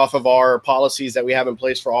just going off of our policies that we have in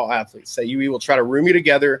place for all athletes. That we will try to room you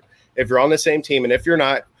together if you're on the same team, and if you're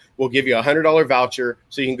not, we'll give you $100 voucher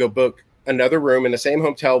so you can go book another room in the same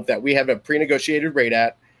hotel that we have a pre-negotiated rate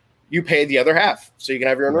at. You pay the other half so you can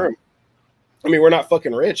have your own room. I mean, we're not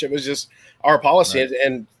fucking rich. It was just our policy. Right.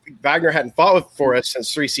 And Wagner hadn't fought for us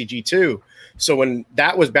since 3CG2. So when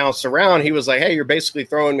that was bounced around, he was like, "Hey, you're basically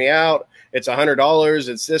throwing me out. It's $100.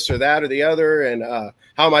 It's this or that or the other. And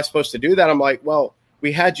how am I supposed to do that?" I'm like, "Well,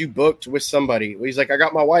 we had you booked with somebody." He's like, "I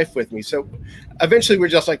got my wife with me." So eventually we're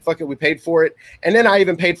just like, fuck it. We paid for it. And then I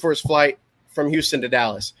even paid for his flight from Houston to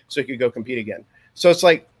Dallas so he could go compete again. So it's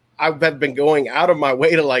like, I've been going out of my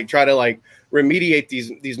way to try to remediate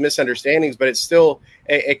these misunderstandings, but it's still,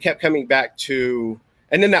 it kept coming back to,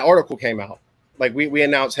 and then that article came out. Like we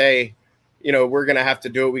announced, hey, we're going to have to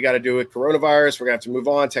do it. We got to do it. Coronavirus. We're going to have to move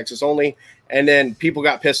on. Texas only. And then people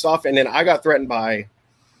got pissed off. And then I got threatened by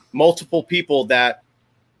multiple people that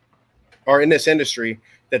are in this industry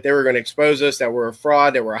that they were going to expose us, that we're a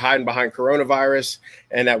fraud, that we're hiding behind coronavirus,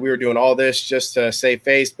 and that we were doing all this just to save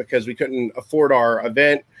face because we couldn't afford our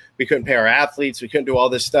event. We couldn't pay our athletes. We couldn't do all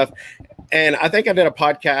this stuff. And I think I did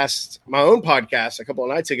my own podcast a couple of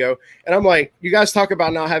nights ago. And I'm like, you guys talk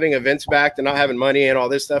about not having events backed and not having money and all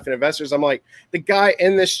this stuff and investors. I'm like, the guy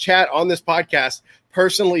in this chat on this podcast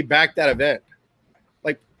personally backed that event.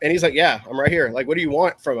 And he's like, "Yeah, I'm right here. What do you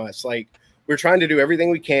want from us?" We're trying to do everything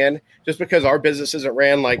we can. Just because our business isn't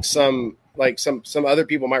ran like some other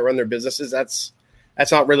people might run their businesses. That's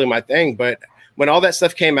not really my thing. But when all that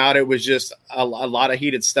stuff came out, it was just a lot of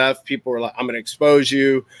heated stuff. People were like, "I'm going to expose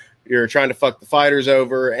you. You're trying to fuck the fighters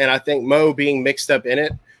over." And I think Mo being mixed up in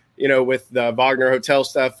it, with the Wagner Hotel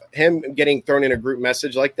stuff, him getting thrown in a group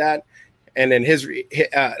message like that, and then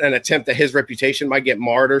an attempt that his reputation might get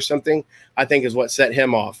marred or something, I think is what set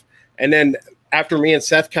him off. And then after me and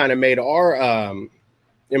Seth kind of made our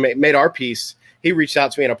piece, he reached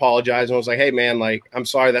out to me and apologized and was like, "Hey man, I'm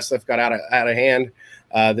sorry that stuff got out of hand.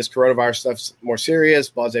 This coronavirus stuff's more serious,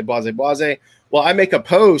 blase. Well, I make a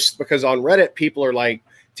post because on Reddit, people are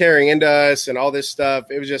tearing into us and all this stuff.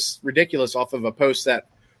 It was just ridiculous off of a post that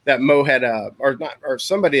Mo had, or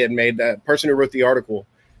somebody had made, that person who wrote the article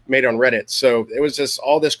made on Reddit. So it was just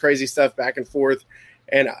all this crazy stuff back and forth.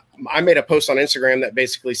 And I made a post on Instagram that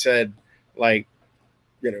basically said, I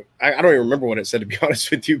don't even remember what it said, to be honest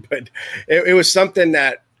with you, but it was something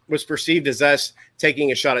that was perceived as us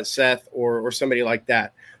taking a shot at Seth or somebody like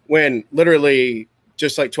that, when literally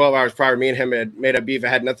just 12 hours prior, me and him had made a beef. It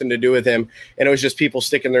had nothing to do with him. And it was just people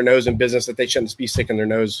sticking their nose in business that they shouldn't be sticking their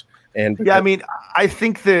nose in. Yeah, I mean, I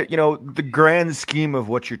think that, the grand scheme of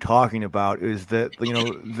what you're talking about is that,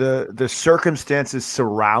 the circumstances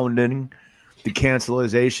surrounding the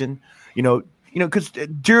cancelization, because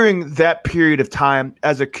during that period of time,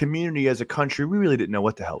 as a community, as a country, we really didn't know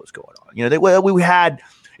what the hell was going on. We had,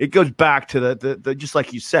 it goes back to the just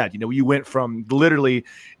like you said, you went from literally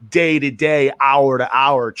day to day, hour to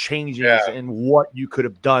hour changes in what you could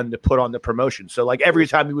have done to put on the promotion. So every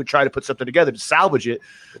time you would try to put something together to salvage it,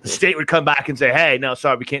 the state would come back and say, "Hey, no,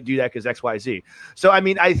 sorry, we can't do that because X, Y, Z." So, I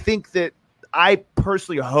mean, I think that I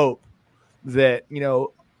personally hope that,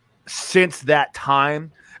 since that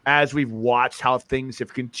time, as we've watched how things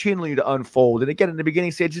have continued to unfold, and again, in the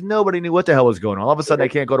beginning stages, nobody knew what the hell was going on. All of a sudden, I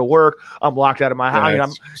can't go to work. I'm locked out of my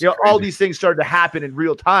house. All these things started to happen in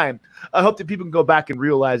real time. I hope that people can go back and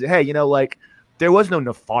realize that, hey, there was no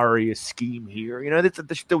nefarious scheme here.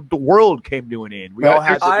 The world came to an end. We all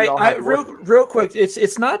had. Real quick,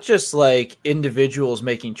 it's not just individuals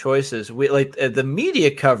making choices. We the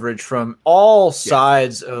media coverage from all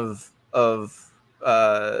sides of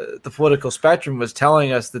the political spectrum was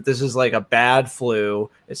telling us that this is a bad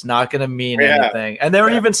flu. It's not going to mean anything. And they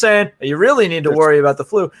were even saying, you really need to worry about the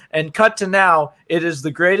flu. And cut to now, it is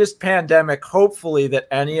the greatest pandemic, hopefully, that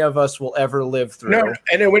any of us will ever live through. No,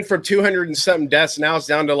 and it went from 200 and something deaths. Now it's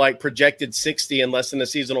down to projected 60 in less than the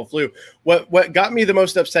seasonal flu. What got me the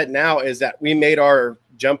most upset now is that we made our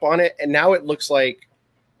jump on it. And now it looks like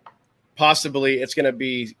possibly it's going to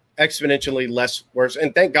be exponentially less worse.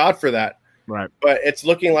 And thank God for that. Right. But it's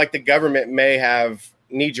looking like the government may have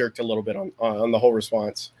knee-jerked a little bit on the whole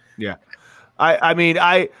response. Yeah. I'm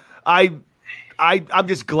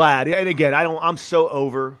just glad. And again, I'm so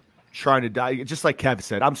over trying to die. Just like Kevin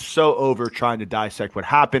said, I'm so over trying to dissect what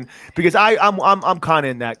happened because I'm kind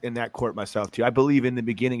of in that court myself too. I believe in the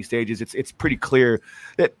beginning stages, it's pretty clear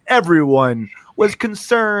that everyone was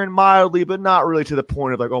concerned mildly, but not really to the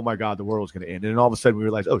point of like, oh my God, the world's going to end. And then all of a sudden we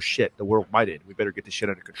realized, oh shit, the world might end. We better get this shit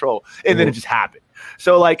under control. And then it just happened.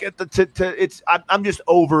 So like, I'm just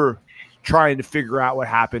over trying to figure out what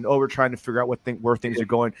happened, trying to figure out where things are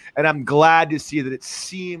going. And I'm glad to see that it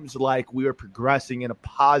seems like we are progressing in a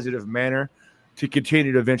positive manner to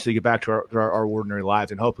continue to eventually get back to our ordinary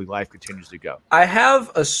lives, and hopefully life continues to go. I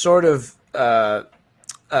have a sort of I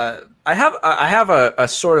have a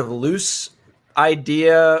sort of loose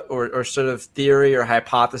idea or sort of theory or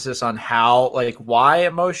hypothesis on how, like, why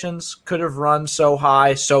emotions could have run so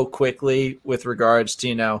high so quickly with regards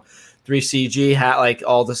to, 3CG had like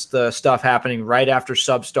all the stuff happening right after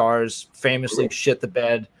Substars famously shit the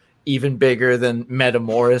bed even bigger than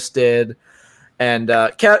Metamoris did. And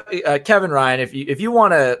Kevin Ryan, if you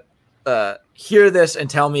want to hear this and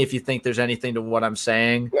tell me if you think there's anything to what I'm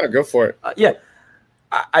saying. Yeah, go for it. Yeah.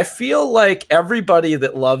 I feel like everybody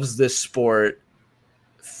that loves this sport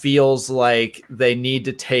feels like they need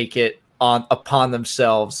to take it upon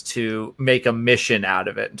themselves to make a mission out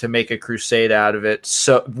of it, to make a crusade out of it.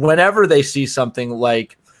 So whenever they see something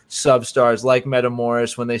like Substars, like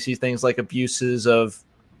Metamoris, when they see things like abuses of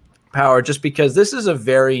power, just because this is a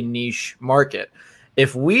very niche market.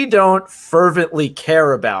 If we don't fervently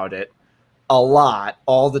care about it a lot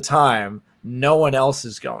all the time, no one else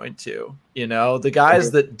is going to. The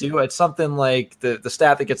guys that do it, something like the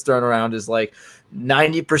stat that gets thrown around is like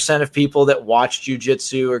 90% of people that watch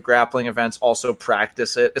jiu-jitsu or grappling events also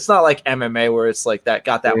practice it. It's not like MMA where it's like that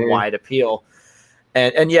got that wide appeal.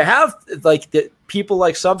 And you have like the people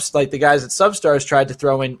like the guys at Substars tried to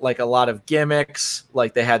throw in like a lot of gimmicks.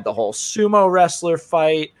 Like they had the whole sumo wrestler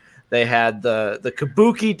fight. They had the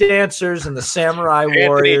kabuki dancers and the samurai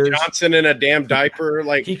warriors. Anthony Johnson in a damn diaper.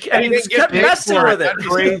 Like he just kept messing with it.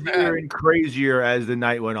 Crazier and crazier as the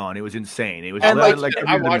night went on. It was insane. It was I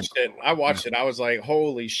watched it. I was like,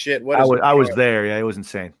 holy shit! I was there. Yeah, it was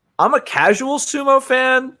insane. I'm a casual sumo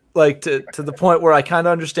fan, like to the point where I kind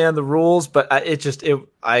of understand the rules, but that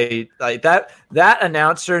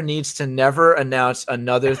announcer needs to never announce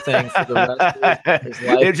another thing for the rest of his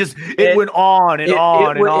life. It went on and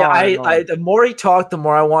on. The more he talked, the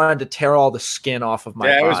more I wanted to tear all the skin off of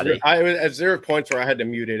my body. There were points where I had to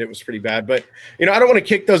mute it. It was pretty bad, but I don't want to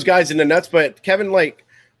kick those guys in the nuts. But Kevin, like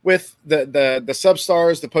with the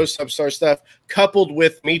Substars, the post Substar stuff, coupled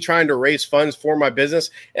with me trying to raise funds for my business,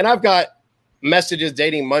 and I've got messages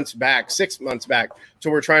dating 6 months back. So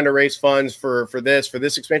we're trying to raise funds for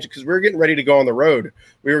this expansion because we were getting ready to go on the road.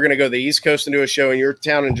 We were going to go to the East Coast and do a show in your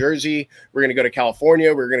town in Jersey. We were going to go to California.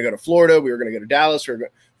 We were going to go to Florida. We were going to go to Dallas. We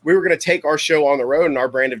were going to take our show on the road and our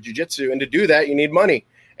brand of jiu-jitsu. And to do that, you need money.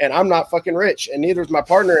 And I'm not fucking rich. And neither is my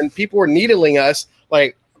partner. And people were needling us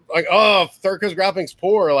like, oh, Third Coast Grappling's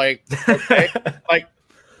poor. Like, okay. Like,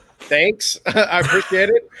 thanks. I appreciate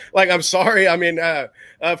it. Like, I'm sorry. I mean,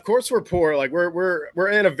 of course we're poor. Like we're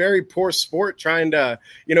in a very poor sport trying to,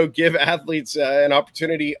 give athletes an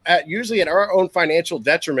opportunity usually at our own financial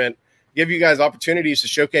detriment, give you guys opportunities to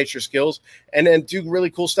showcase your skills and then do really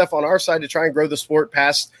cool stuff on our side to try and grow the sport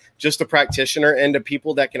past just a practitioner and to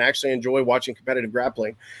people that can actually enjoy watching competitive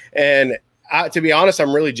grappling. And to be honest,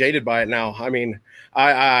 I'm really jaded by it now. I mean,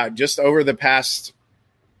 I just over the past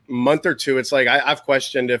month or two, it's like I've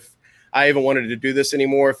questioned if I even wanted to do this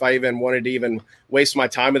anymore, if I even wanted to even waste my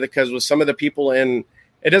time with it, because with some of the people it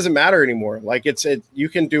doesn't matter anymore. Like you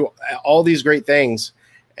can do all these great things.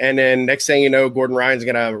 And then next thing you know, Gordon Ryan's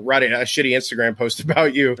going to write a shitty Instagram post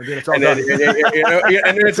about you. And then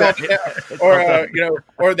it's all,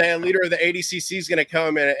 or the leader of the ADCC is going to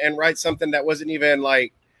come and write something that wasn't even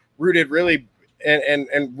like rooted really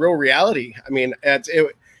in real reality. I mean,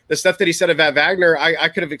 the stuff that he said about Wagner, I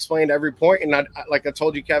could have explained every point. And like I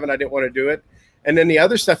told you, Kevin, I didn't want to do it. And then the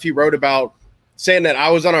other stuff he wrote about saying that I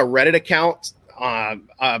was on a Reddit account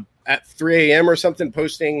at 3 a.m. or something,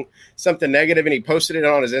 posting something negative, and he posted it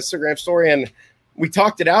on his Instagram story. And we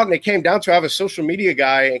talked it out, and it came down to I have a social media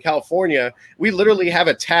guy in California. We literally have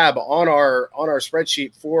a tab on our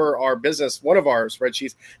spreadsheet for our business, one of our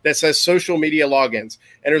spreadsheets that says social media logins.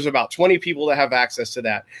 And there's about 20 people that have access to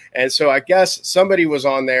that. And so I guess somebody was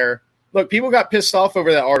on there. Look, people got pissed off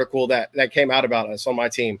over that article that came out about us on my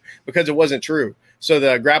team because it wasn't true. So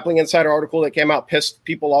the Grappling Insider article that came out pissed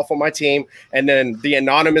people off on my team. And then the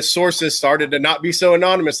anonymous sources started to not be so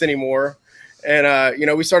anonymous anymore. And,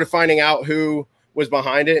 we started finding out who was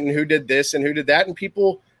behind it and who did this and who did that. And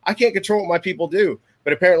people, I can't control what my people do.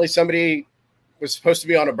 But apparently somebody was supposed to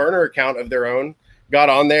be on a burner account of their own, got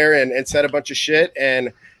on there and said a bunch of shit.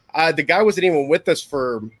 And the guy wasn't even with us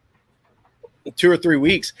for 2 or 3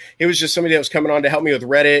 weeks. He was just somebody that was coming on to help me with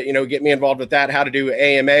Reddit, get me involved with that, how to do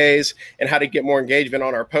AMAs and how to get more engagement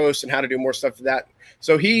on our posts and how to do more stuff for that.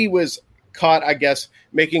 So he was caught, I guess,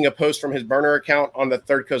 making a post from his burner account on the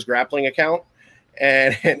Third Coast Grappling account.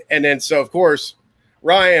 And then, so of course,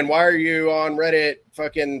 Ryan, why are you on Reddit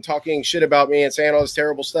fucking talking shit about me and saying all this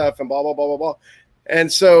terrible stuff and blah, blah, blah, blah, blah.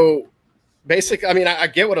 And so basically, I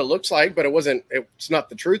get what it looks like, but it's not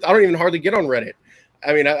the truth. I don't even hardly get on Reddit.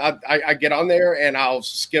 I get on there and I'll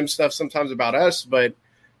skim stuff sometimes about us, but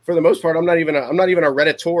for the most part, I'm not even a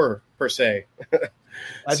Redditor per se.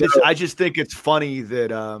 I just think it's funny that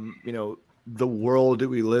the world that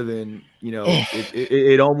we live in,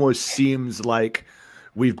 it almost seems like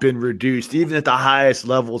we've been reduced, even at the highest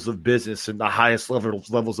levels of business and the highest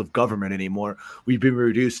levels of government anymore. We've been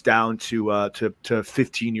reduced down to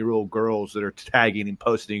 15-year-old girls that are tagging and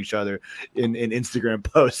posting each other in Instagram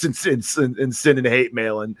posts and sending hate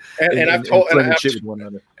mail and I've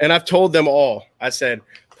told them all. I said,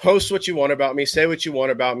 post what you want about me, say what you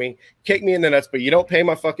want about me, kick me in the nuts, but you don't pay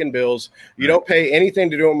my fucking bills. You don't pay anything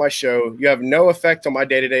to do on my show. You have no effect on my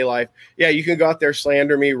day-to-day life. Yeah, you can go out there,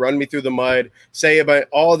 slander me, run me through the mud, say about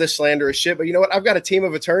all this slanderous shit, but you know what? I've got a team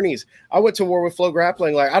of attorneys. I went to war with Flow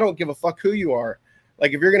Grappling. Like, I don't give a fuck who you are.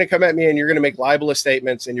 Like, if you're going to come at me and you're going to make libelous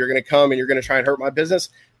statements and you're going to come and you're going to try and hurt my business,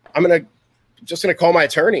 I'm just going to call my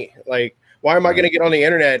attorney. Like, why am I going to get on the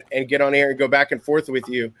internet and get on air and go back and forth with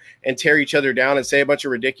you and tear each other down and say a bunch of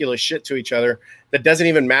ridiculous shit to each other that doesn't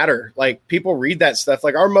even matter? Like, people read that stuff.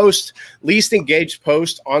 Like, our least engaged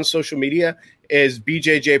post on social media is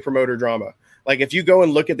BJJ promoter drama. Like, if you go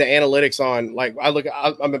and look at the analytics on, like,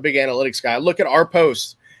 I'm a big analytics guy. I look at our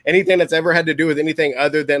posts, anything that's ever had to do with anything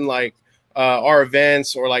other than like our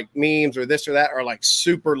events or like memes or this or that are like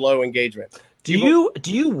super low engagement. Do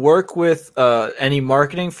you work with any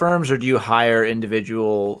marketing firms, or do you hire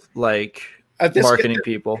individual marketing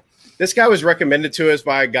people? This guy was recommended to us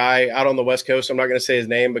by a guy out on the West Coast. I'm not going to say his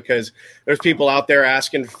name because there's people out there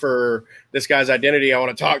asking for this guy's identity. I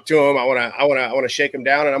want to talk to him. I want to shake him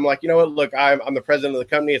down. And I'm like, you know what? Look, I'm the president of the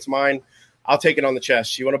company. It's mine. I'll take it on the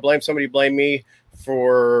chest. You want to blame somebody? Blame me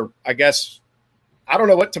for, I guess, I don't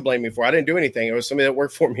know what to blame me for. I didn't do anything. It was somebody that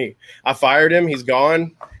worked for me. I fired him. He's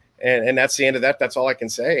gone. And that's the end of that. That's all I can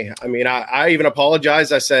say. I mean, I even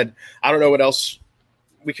apologized. I said, I don't know what else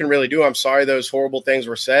we can really do. I'm sorry those horrible things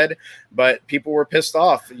were said, but people were pissed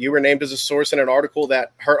off. You were named as a source in an article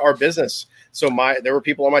that hurt our business. So there were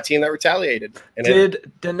people on my team that retaliated.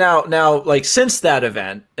 And now, like, since that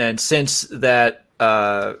event and since that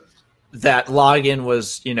that login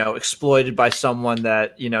was, exploited by someone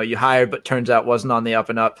that, you hired but turns out wasn't on the up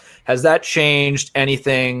and up, has that changed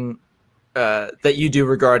anything that you do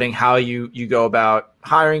regarding how you go about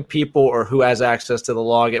hiring people or who has access to the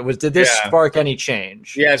login? Did this spark any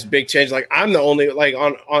change? Yeah, it's a big change. Like, I'm the only, like,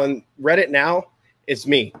 on Reddit now, it's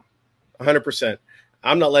me 100%.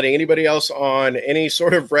 I'm not letting anybody else on any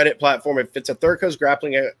sort of Reddit platform. If it's a Third Coast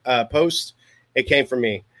Grappling post, it came from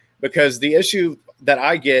me, because the issue that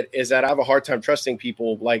I get is that I have a hard time trusting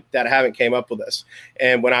people like that haven't came up with this.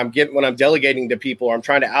 And when I'm delegating to people, or I'm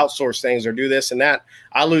trying to outsource things or do this and that,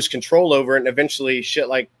 I lose control over it. And eventually shit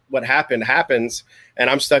like what happens.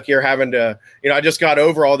 And I'm stuck here having to, I just got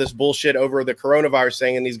over all this bullshit over the coronavirus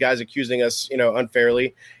thing and these guys accusing us,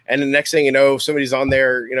 unfairly. And the next thing you know, somebody's on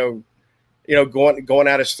there, going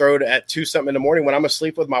at his throat at 2 something in the morning when I'm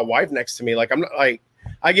asleep with my wife next to me. Like, I'm not, like,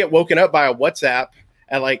 I get woken up by a WhatsApp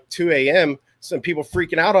at like 2 a.m. Some people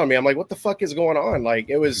freaking out on me. I'm like, what the fuck is going on? Like,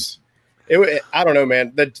 it was, I don't know,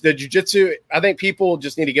 man. The jiu-jitsu, I think people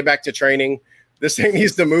just need to get back to training. This thing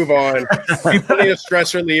needs to move on. People need a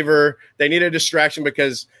stress reliever. They need a distraction,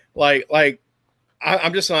 because I'm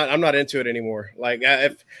not into it anymore. Like,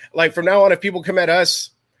 from now on, if people come at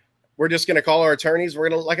us, we're just going to call our attorneys. We're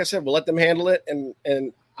going to, like I said, we'll let them handle it.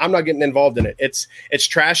 And I'm not getting involved in it. It's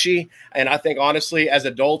trashy. And I think, honestly, as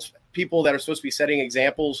adults, people that are supposed to be setting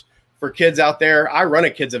examples for kids out there, I run a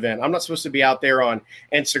kids event. I'm not supposed to be out there on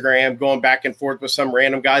Instagram going back and forth with some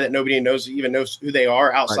random guy that nobody knows who they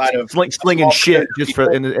are outside of slinging shit just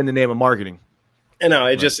for in the name of marketing. And no,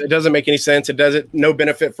 it doesn't make any sense. It doesn't, no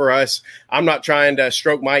benefit for us. I'm not trying to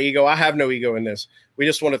stroke my ego. I have no ego in this. We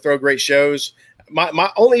just want to throw great shows.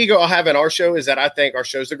 My only ego I have in our show is that I think our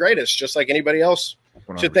show's the greatest, just like anybody else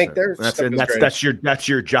should think their that's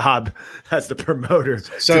your job as the promoter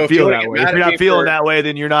so to feel that way. If you're not feeling that way,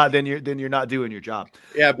 then you're not doing your job.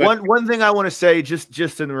 Yeah. But one thing I want to say,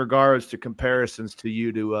 just in regards to comparisons to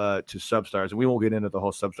you to Substars, and we won't get into the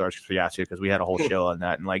whole Substars fiasco because we had a whole show on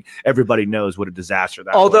that, and like everybody knows what a disaster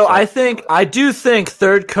that. Although was. I do think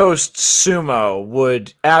Third Coast Sumo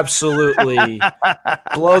would absolutely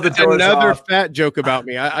blow the doors another off. fat joke about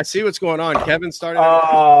me. I see what's going on. Kevin started.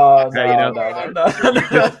 Oh,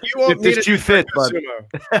 no. You won't need you fit, bud.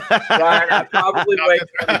 Ryan, I probably weigh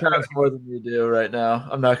 20 times more than you do right now.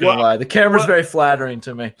 I'm not gonna lie. The camera's very flattering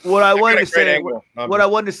to me. What I wanted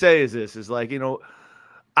to say is this: is like, you know,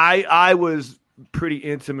 I was pretty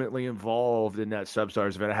intimately involved in that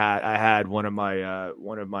Substars event. I had one of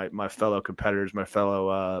my fellow competitors, my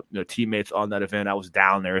fellow teammates on that event. I was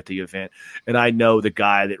down there at the event, and I know the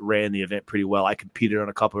guy that ran the event pretty well. I competed on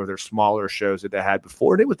a couple of their smaller shows that they had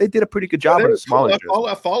before. They did a pretty good job on the smaller shows.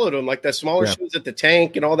 I followed them, like the smaller shows at the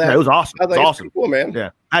Tank and all that. Yeah, it was awesome. It was awesome. Cool, man. Yeah,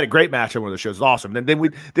 I had a great match on one of the shows. It was awesome.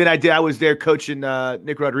 I was there coaching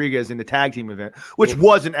Nick Rodriguez in the tag team event, which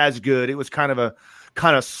wasn't as good. It was kind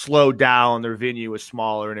of slowed down. Their venue was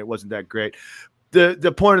smaller and it wasn't that great.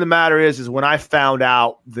 The point of the matter is when I found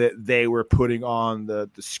out that they were putting on the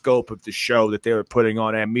scope of the show that they were putting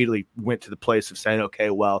on, I immediately went to the place of saying, okay,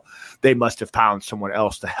 well, they must have found someone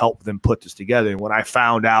else to help them put this together. And when I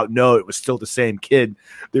found out, no, it was still the same kid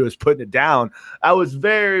that was putting it down, I was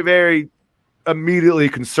very, very immediately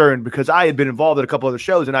concerned because I had been involved in a couple other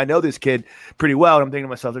shows and I know this kid pretty well. And I'm thinking to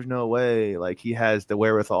myself, there's no way like he has the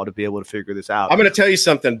wherewithal to be able to figure this out. I'm going to tell you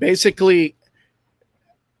something. Basically,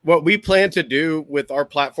 what we plan to do with our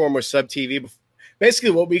platform with Sub TV,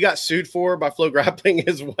 basically what we got sued for by Flow Grappling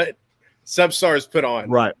is what Substars put on.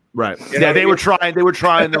 Right. They were trying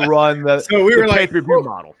to run the, so we were like pay-per-view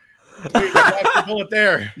model. Bullet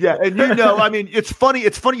there. Yeah, and I mean, it's funny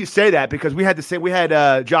you say that because we had Josh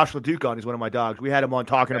LeDuc on. He's one of my dogs. We had him on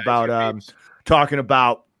talking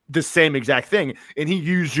about the same exact thing, and he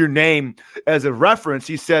used your name as a reference.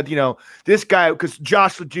 He said, this guy, because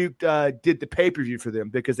Josh LeDuc did the pay-per-view for them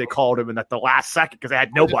because they called him in at the last second because they had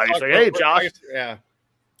nobody. He's like, hey, Josh,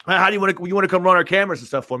 how do you want to come run our cameras and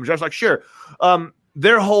stuff for him? Josh's like, sure.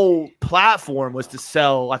 Their whole platform was to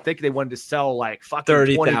sell. I think they wanted to sell like fucking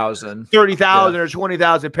 30,000 or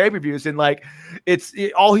 20,000 pay-per-views, and like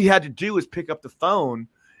all he had to do was pick up the phone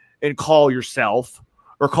and call yourself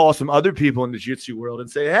or call some other people in the jiu-jitsu world and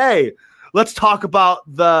say, "Hey, let's talk about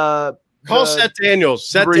Call Seth Daniels.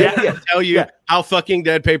 Seth Daniels will tell you how fucking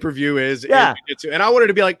dead pay-per-view is. Yeah. And I wanted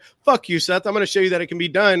to be like, fuck you, Seth. I'm going to show you that it can be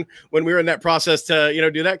done when we were in that process to,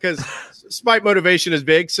 do that because spite motivation is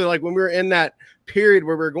big. So like when we were in that period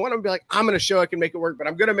where we were going, I'm be like, I'm going to show I can make it work, but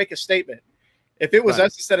I'm going to make a statement. If it was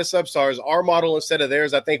us instead of Substars, our model instead of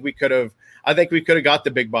theirs, I think we could have got the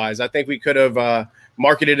big buys. I think we could have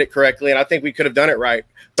marketed it correctly, and I think we could have done it right.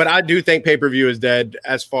 But I do think pay-per-view is dead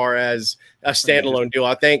as far as a standalone deal.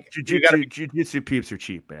 I think jiu-jitsu peeps are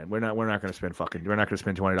cheap, man. We're not going to spend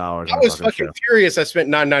 $20. I was fucking furious. I spent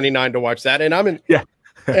 $9.99 to watch that, and I'm in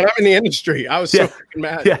the industry. I was so fucking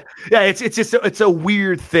mad. Yeah. It's a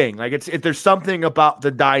weird thing. Like there's something about the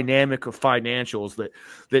dynamic of financials that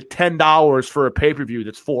 $10 for a pay-per-view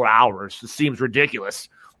that's 4 hours. It seems ridiculous.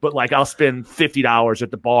 But like I'll spend $50 at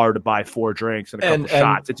the bar to buy 4 drinks and a couple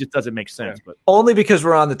shots. It just doesn't make sense. But only because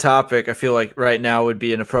we're on the topic, I feel like right now would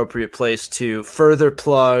be an appropriate place to further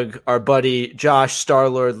plug our buddy Josh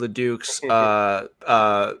Starlord LeDuc's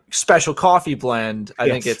special coffee blend. I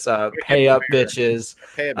think it's Pay Up Bitches.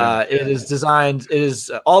 It is designed. It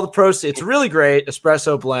is all the proceeds. It's really great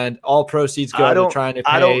espresso blend. All proceeds go to trying to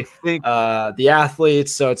pay the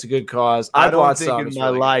athletes. So it's a good cause. I don't think in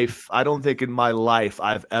my life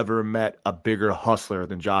I've ever met a bigger hustler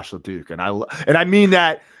than Josh LeDuc, and I mean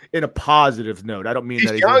that in a positive note. I don't mean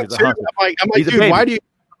that he's young too. I'm like, dude,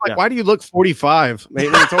 why do you look 45?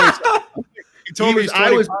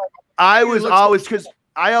 I was always, because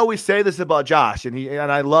I always say this about Josh, and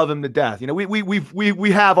I love him to death.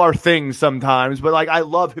 We have our things sometimes, but like I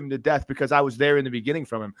love him to death because I was there in the beginning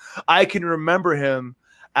from him. I can remember him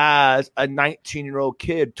as a 19-year-old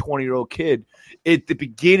kid, 20-year-old kid at the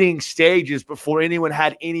beginning stages before anyone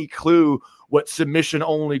had any clue what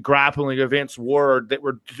submission-only grappling events were that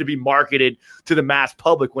were to be marketed to the mass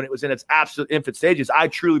public when it was in its absolute infant stages. I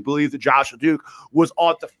truly believe that Josh LeDuc was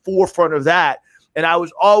at the forefront of that. And I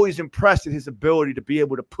was always impressed at his ability to be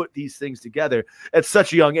able to put these things together at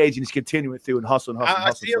such a young age, and he's continuing through and hustle.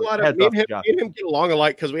 I see a lot of me and him get along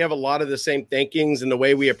alike because we have a lot of the same thinkings and the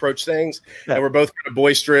way we approach things. Yeah. And we're both kind of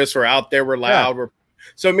boisterous. We're out there. We're loud.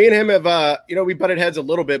 So me and him have, we butted heads a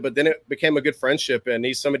little bit, but then it became a good friendship. And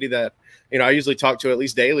he's somebody that, I usually talk to at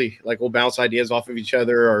least daily. Like we'll bounce ideas off of each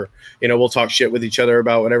other, or, we'll talk shit with each other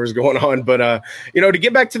about whatever's going on. But, to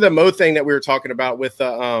get back to the Mo thing that we were talking about with,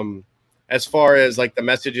 as far as like the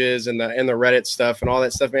messages and the Reddit stuff and all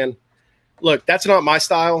that stuff, man, look, that's not my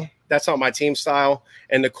style. That's not my team style.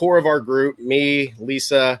 And the core of our group, me,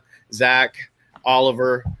 Lisa, Zach,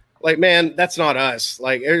 Oliver, like, man, that's not us.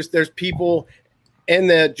 Like there's people in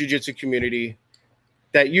the jiu-jitsu community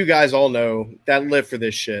that you guys all know that live for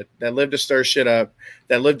this shit, that live to stir shit up,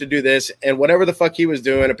 that live to do this. And whatever the fuck he was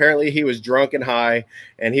doing, apparently he was drunk and high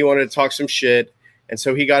and he wanted to talk some shit. And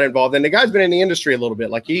so he got involved. And the guy's been in the industry a little bit.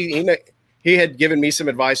 Like he had given me some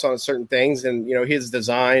advice on certain things, and, he's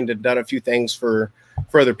designed and done a few things for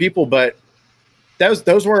other people, but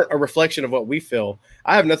those weren't a reflection of what we feel.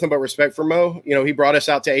 I have nothing but respect for Mo. He brought us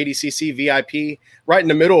out to ADCC VIP right in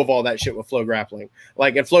the middle of all that shit with Flow Grappling.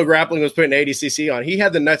 Like, and Flow Grappling was putting ADCC on. He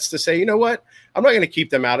had the nuts to say, you know what? I'm not going to keep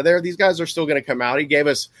them out of there. These guys are still going to come out. He gave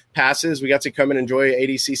us passes. We got to come and enjoy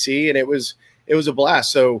ADCC, and it was a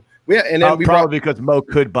blast. So probably because Mo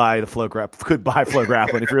could buy Flow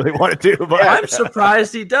Grappling if he really wanted to. But I'm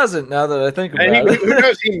surprised he doesn't. Now that I think about it, who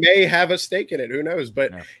knows? He may have a stake in it. Who knows?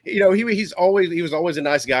 But he was always a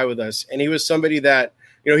nice guy with us, and he was somebody that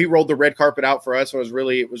he rolled the red carpet out for us, and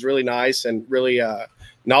it was really nice and really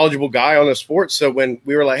knowledgeable guy on the sport. So when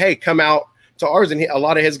we were like, hey, come out to ours, and a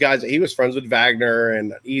lot of his guys, he was friends with Wagner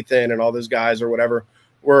and Ethan and all those guys or whatever.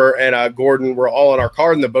 Gordon were all on our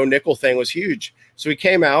card, and the Bo Nickel thing was huge. So we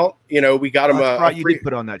came out, we got him you did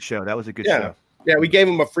put on that show. That was a good show. Yeah, we gave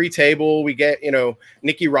him a free table. We get,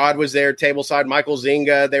 Nicky Rod was there, table side, Michael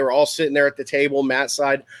Zinga. They were all sitting there at the table, Matt's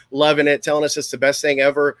side, loving it, telling us it's the best thing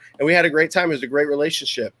ever. And we had a great time. It was a great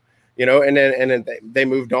relationship, and then they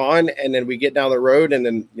moved on, and then we get down the road, and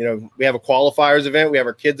then, we have a qualifiers event, we have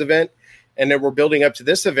our kids event, and then we're building up to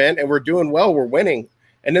this event, and we're doing well, we're winning.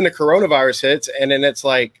 And then the coronavirus hits, and then it's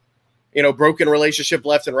like, broken relationship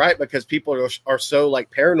left and right because people are so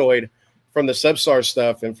like paranoid from the Substar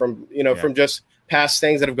stuff and from, from just past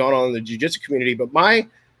things that have gone on in the jiu-jitsu community. But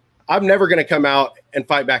I'm never going to come out and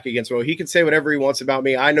fight back against Mo. He can say whatever he wants about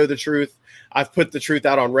me. I know the truth. I've put the truth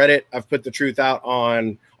out on Reddit. I've put the truth out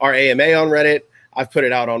on our AMA on Reddit. I've put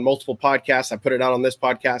it out on multiple podcasts. I put it out on this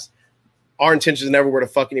podcast. Our intentions never were to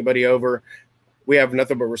fuck anybody over. We have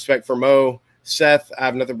nothing but respect for Mo. Seth, I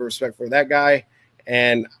have nothing but respect for that guy.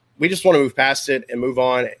 And we just want to move past it and move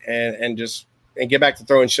on and get back to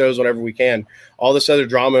throwing shows whenever we can. All this other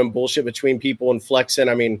drama and bullshit between people and flexing.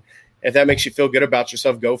 I mean, if that makes you feel good about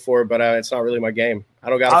yourself, go for it. But it's not really my game.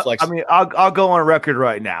 I don't got to flex. I mean, I'll go on record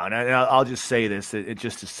right now, and I'll just say this,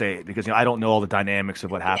 just to say it, because I don't know all the dynamics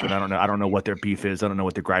of what happened. I don't know what their beef is. I don't know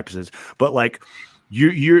what their gripes is. But like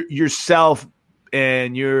yourself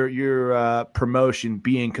and your promotion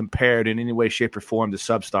being compared in any way, shape, or form to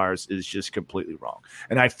Substars is just completely wrong.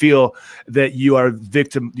 And I feel that you're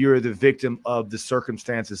the victim of the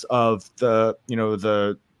circumstances of the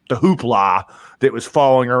hoopla that was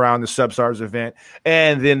following around the Substars event,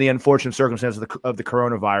 and then the unfortunate circumstances of the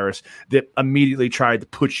coronavirus that immediately tried to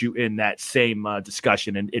put you in that same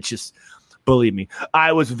discussion. And it's just, believe me,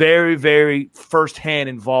 I was very, very firsthand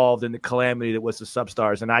involved in the calamity that was the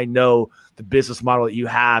Substars, and I know the business model that you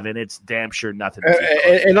have, and it's damn sure nothing.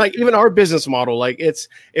 And like even our business model, like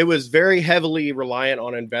it was very heavily reliant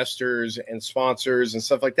on investors and sponsors and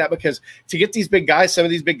stuff like that, because to get these big guys, some of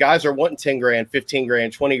these big guys are wanting 10 grand, 15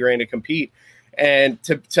 grand, 20 grand to compete. And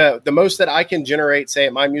to the most that I can generate, say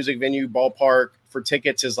at my music venue ballpark for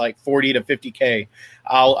tickets is like 40 to 50K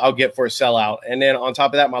I'll get for a sellout. And then on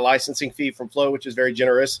top of that, my licensing fee from Flow, which is very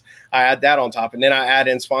generous, I add that on top. And then I add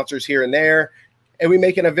in sponsors here and there, and we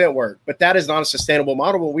make an event work. But that is not a sustainable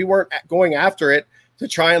model. We weren't going after it to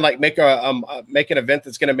try and like make an event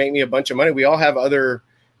that's going to make me a bunch of money. We all have other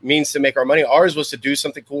means to make our money. Ours was to do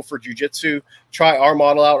something cool for jiu-jitsu, try our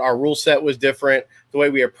model out. Our rule set was different. The way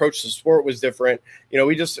we approached the sport was different.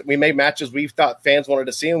 We made matches we thought fans wanted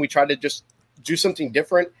to see, and we tried to just do something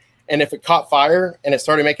different. And if it caught fire and it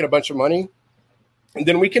started making a bunch of money,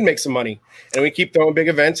 then we can make some money, and we keep throwing big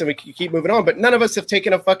events and we keep moving on. But none of us have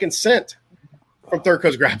taken a fucking cent from Third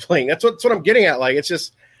Coast Grappling. That's what I'm getting at. Like, it's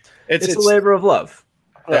a labor of love.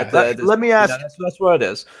 Let me ask. That's what it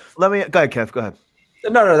is. Go ahead, Kev. Go ahead.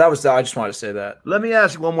 No, I just wanted to say that. Let me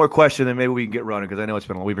ask one more question, and maybe we can get running, because I know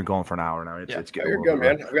we've been going for an hour now. It's you're good,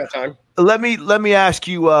 man. I've got time. Let me ask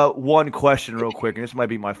you one question real quick, and this might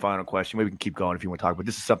be my final question. Maybe we can keep going if you want to talk, but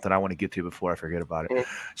this is something I want to get to before I forget about it.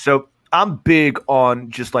 Mm-hmm. So I'm big on,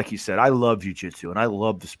 just like you said, I love jiu-jitsu, and I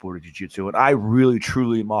love the sport of jiu-jitsu, and I really,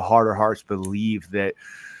 truly, in my heart of hearts, believe that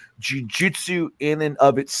jiu-jitsu in and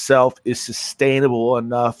of itself is sustainable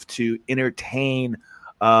enough to entertain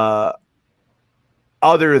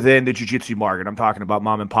other than the jiu-jitsu market. I'm talking about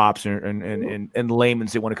mom and pops and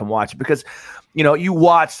layman's that want to come watch it, because you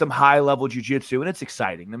watch some high-level jiu-jitsu and it's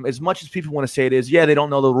exciting. As much as people want to say it is, yeah, they don't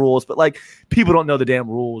know the rules, but like people don't know the damn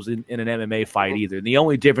rules in an MMA fight either. And the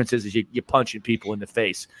only difference is you're punching people in the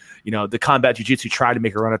face. The combat jiu-jitsu tried to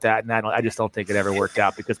make a run at that, and I just don't think it ever worked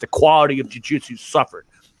out because the quality of jiu-jitsu suffered.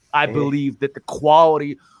 I believe that the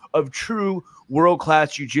quality of true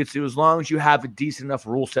world-class jiu-jitsu, as long as you have a decent enough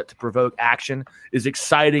rule set to provoke action, is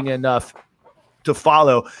exciting enough to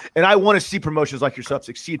follow. And I want to see promotions like yourself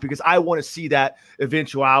succeed because I want to see that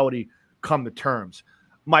eventuality come to terms.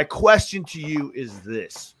 My question to you is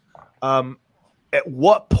this. At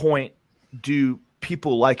what point do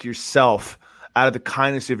people like yourself, out of the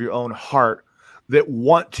kindness of your own heart, that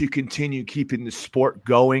want to continue keeping the sport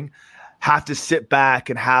going, have to sit back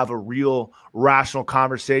and have a real rational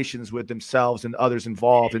conversations with themselves and others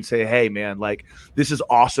involved and say, hey, man, like, this is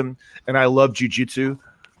awesome and I love jiu-jitsu,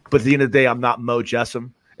 but at the end of the day, I'm not Mo Jessup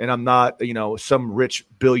and I'm not, some rich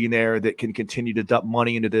billionaire that can continue to dump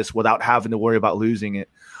money into this without having to worry about losing it.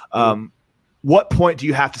 What point do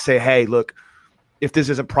you have to say, hey, look, if this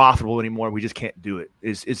isn't profitable anymore, we just can't do it?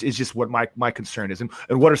 Is just what my concern is. And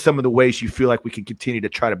what are some of the ways you feel like we can continue to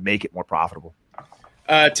try to make it more profitable?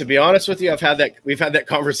 To be honest with you, we've had that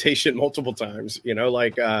conversation multiple times, we're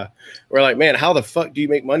like, man, how the fuck do you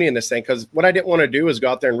make money in this thing? Cause what I didn't want to do is go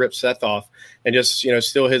out there and rip Seth off and just,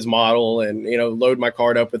 steal his model and, load my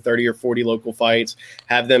card up with 30 or 40 local fights,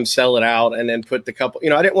 have them sell it out and then put the couple,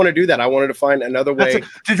 I didn't want to do that. I wanted to find another way.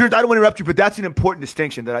 I don't want to interrupt you, but that's an important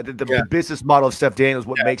distinction that the business model of Steph Daniels,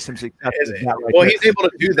 what makes him successful. He's able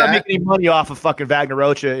to do that. He's not making any money off of fucking Wagner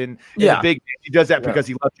Rocha and the big, he does that because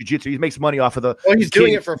he loves jiu-jitsu. He makes money off of he's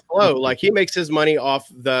doing it for flow. Like he makes his money off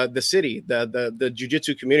the city, the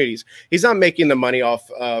jiu-jitsu communities. He's not making the money off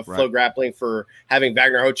flow grappling for having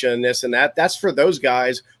Wagner Rocha and this and that. That's for those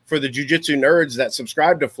guys, for the jiu-jitsu nerds that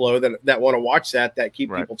subscribe to flow, that want to watch that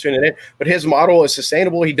keep people tuning in. But his model is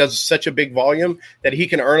sustainable. He does such a big volume that he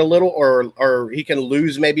can earn a little or he can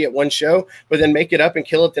lose maybe at one show, but then make it up and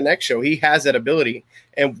kill it the next show. He has that ability.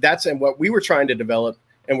 And what we were trying to develop,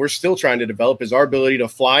 and we're still trying to develop, is our ability to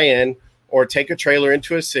fly in or take a trailer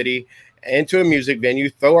into a city, into a music venue,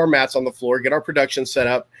 throw our mats on the floor, get our production set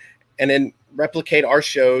up, and then replicate our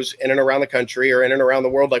shows in and around the country or in and around the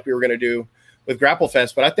world like we were going to do with Grapple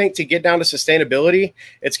Fest. But I think to get down to sustainability,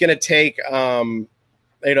 it's going to take,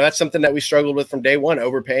 that's something that we struggled with from day one,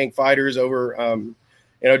 overpaying fighters,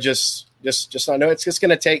 just not know. It's just going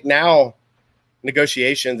to take now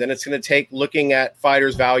negotiations, and it's going to take looking at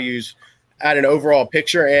fighters' values at an overall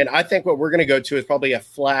picture. And I think what we're going to go to is probably a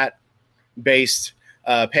flat based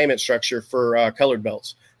payment structure for colored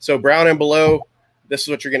belts. So brown and below, this is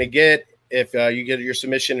what you're going to get. If you get your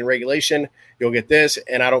submission and regulation, you'll get this.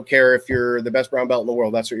 And I don't care if you're the best brown belt in the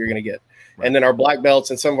world, that's what you're going to get. Right. And then our black belts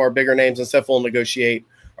and some of our bigger names and stuff will negotiate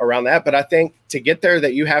around that. But I think to get there,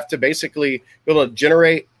 that you have to basically be able to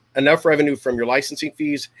generate enough revenue from your licensing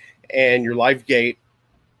fees and your live gate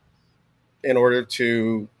in order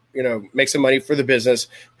to, make some money for the business,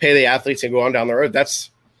 pay the athletes, and go on down the road.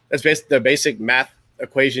 That's basically the basic math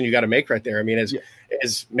equation you got to make right there. I mean,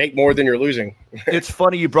 is make more than you're losing. It's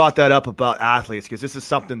funny you brought that up about athletes, because this is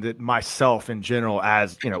something that myself in general,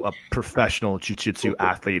 as a professional jiu-jitsu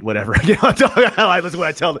athlete, whatever, that's what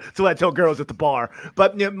I tell girls at the bar.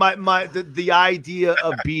 But the idea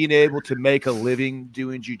of being able to make a living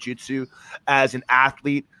doing jiu-jitsu as an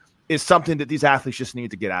athlete is something that these athletes just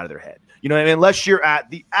need to get out of their head. Unless you're at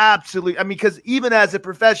the absolute, because even as a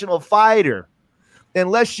professional fighter,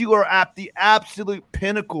 unless you are at the absolute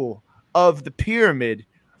pinnacle of the pyramid,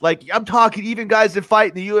 like I'm talking even guys that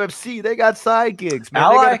fight in the UFC, they got side gigs. Man.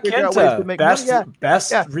 Ally Kenta,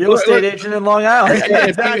 best real estate agent in Long Island.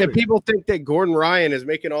 If people think that Gordon Ryan is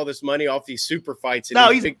making all this money off these super fights,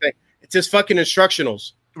 it's just fucking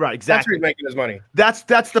instructionals. Right, exactly. That's where he's making his money. That's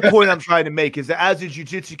the point I'm trying to make, is that as a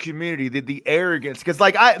jiu-jitsu community, the arrogance, because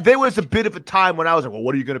there was a bit of a time when I was like, well,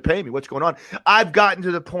 what are you going to pay me? What's going on? I've gotten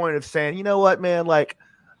to the point of saying, you know what, man, like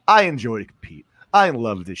I enjoy to compete. I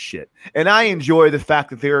love this shit. And I enjoy the fact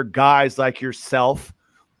that there are guys like yourself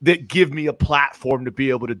that give me a platform to be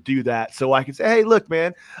able to do that. So I can say, hey, look,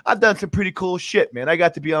 man, I've done some pretty cool shit, man. I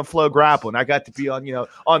got to be on Flow Grappling. I got to be on,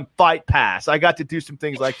 on Fight Pass. I got to do some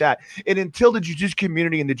things like that. And until the jiu-jitsu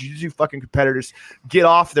community and the jiu-jitsu fucking competitors get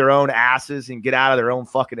off their own asses and get out of their own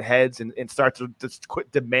fucking heads and start to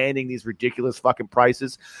quit demanding these ridiculous fucking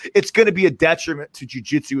prices, it's going to be a detriment to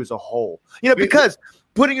jiu-jitsu as a whole. Because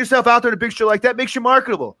putting yourself out there in a big show like that makes you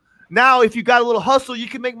marketable. Now, if you got a little hustle, you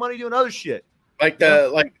can make money doing other shit. What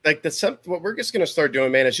we're just gonna start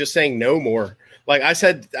doing, man, is just saying no more. Like I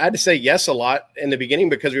said, I had to say yes a lot in the beginning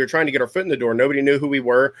because we were trying to get our foot in the door. Nobody knew who we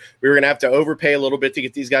were. We were gonna have to overpay a little bit to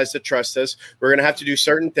get these guys to trust us. We're gonna have to do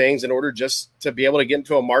certain things in order just to be able to get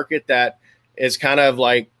into a market that is kind of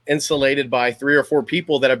like insulated by 3 or 4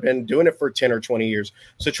 people that have been doing it for 10 or 20 years.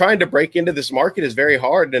 So trying to break into this market is very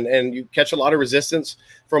hard, and you catch a lot of resistance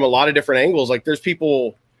from a lot of different angles. Like there's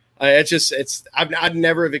people. I've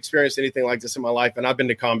never have experienced anything like this in my life, and I've been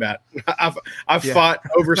to combat. I've fought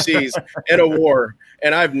overseas in a war,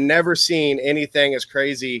 and I've never seen anything as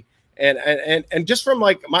crazy. And just from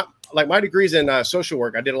like my degrees in social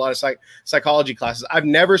work, I did a lot of psychology classes. I've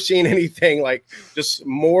never seen anything like just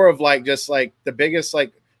more of like just like the biggest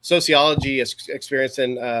like sociology experience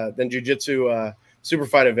than jiu-jitsu super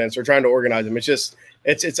fight events or trying to organize them.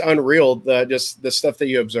 It's unreal, just the stuff that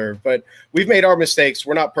you observe. But we've made our mistakes.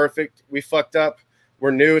 We're not perfect. We fucked up. We're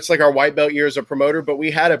new. It's like our white belt year as a promoter, but we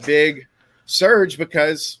had a big surge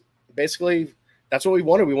because basically that's what we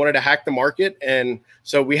wanted. We wanted to hack the market. And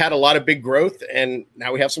so we had a lot of big growth, and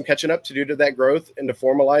now we have some catching up to do to that growth and to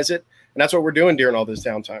formalize it. And that's what we're doing during all this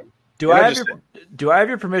downtime. Do I have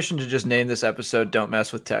your permission to just name this episode "Don't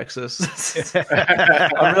Mess with Texas"?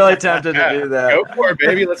 I'm really tempted to do that. Go for it,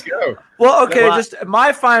 baby. Let's go. Well, okay. Just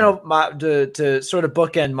my final to sort of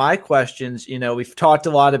bookend my questions. You know, we've talked a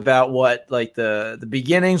lot about what like the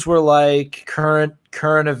beginnings were like, current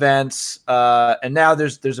events, and now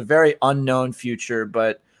there's a very unknown future.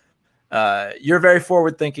 But you're a very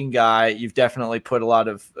forward-thinking guy. You've definitely put a lot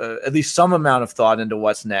of at least some amount of thought into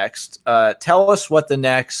what's next. Tell us what the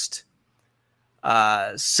next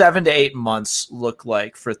 7 to 8 months look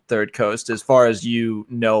like for Third Coast as far as you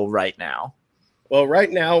know right now. Well, right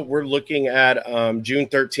now we're looking at June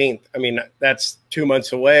 13th. I mean, that's 2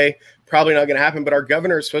 months away. Probably not going to happen, but our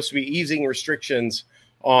governor is supposed to be easing restrictions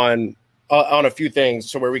on a few things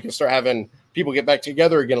so where we can start having people get back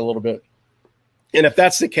together again a little bit. And if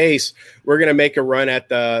that's the case, we're going to make a run at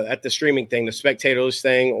the streaming thing, the spectators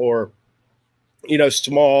thing, or, you know,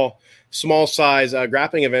 small size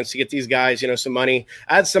grappling events to get these guys, you know, some money.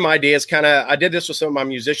 I had some ideas. I did this with some of my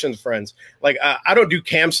musicians friends. Like I don't do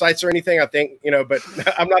campsites or anything. I think, you know, but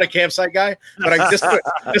I'm not a campsite guy. But this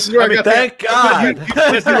is where I got. Thank God. You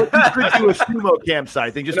could do a sumo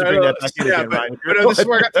campsite thing just to bring that back in again, right? But this is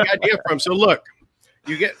where I got the idea from. So look.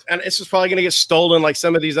 And this is probably going to get stolen like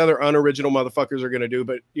some of these other unoriginal motherfuckers are going to do,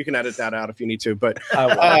 but you can edit that out if you need to. But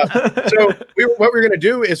so what we're going to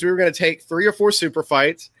do is we were going to take 3 or 4 super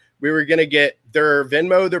fights. We were going to get their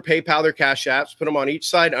Venmo, their PayPal, their Cash Apps, put them on each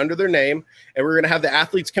side under their name, and we're going to have the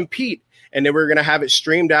athletes compete. And then we're going to have it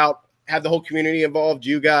streamed out, have the whole community involved,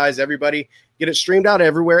 you guys, everybody, get it streamed out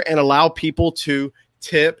everywhere and allow people to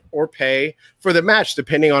tip or pay for the match,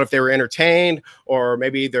 depending on if they were entertained or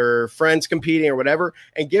maybe their friends competing or whatever,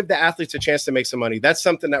 and give the athletes a chance to make some money. That's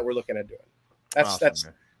something that we're looking at doing.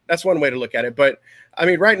 That's one way to look at it. But I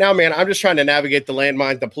mean, right now, man, I'm just trying to navigate the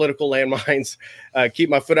landmines, the political landmines, keep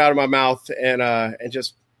my foot out of my mouth, and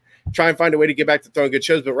just try and find a way to get back to throwing good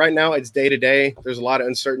shows. But right now, it's day to day. There's a lot of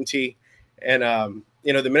uncertainty, and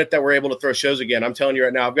you know, the minute that we're able to throw shows again, I'm telling you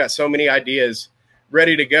right now, I've got so many ideas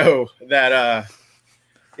ready to go that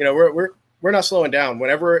you know, we're not slowing down.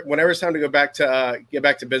 Whenever it's time to go back to get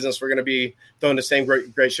back to business, we're going to be throwing the same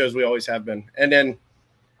great shows we always have been. And then,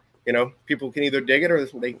 you know, people can either dig it or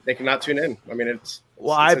they can not tune in. I mean,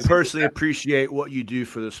 I personally appreciate what you do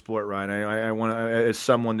for the sport, Ryan. I want to, as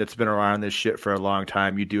someone that's been around this shit for a long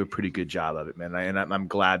time, you do a pretty good job of it, man. I'm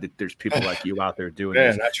glad that there's people like you out there doing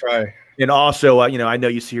this. I try. And also, you know, I know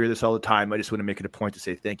you hear this all the time. I just want to make it a point to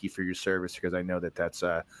say thank you for your service because I know that's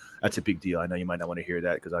a big deal. I know you might not want to hear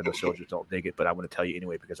that because I know soldiers don't dig it, but I want to tell you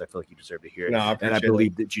anyway because I feel like you deserve to hear it. No, and I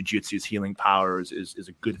believe that jiu-jitsu's healing power is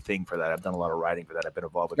a good thing for that. I've done a lot of writing for that. I've been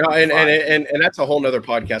involved with it. No, and that's a whole nother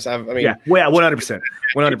podcast. I mean, yeah, 100%.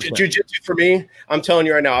 100%. Jiu-jitsu for me, I'm telling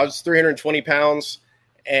you right now, I was 320 pounds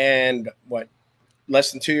and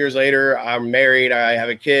less than 2 years later, I'm married. I have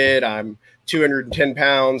a kid. I'm 210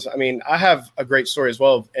 pounds. I mean, I have a great story as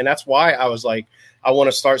well. And that's why I was like, I want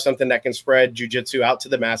to start something that can spread jiu-jitsu out to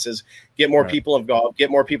the masses, get more people involved,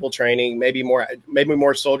 get more people training, maybe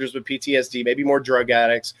more soldiers with PTSD, maybe more drug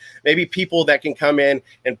addicts, maybe people that can come in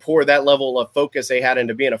and pour that level of focus they had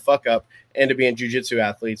into being a fuck up into being jiu-jitsu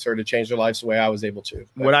athletes or to change their lives the way I was able to.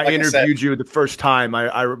 But when I like interviewed you the first time,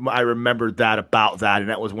 I remembered about that, and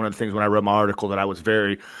that was one of the things when I wrote my article that I was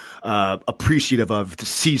very appreciative of, to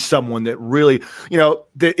see someone that really,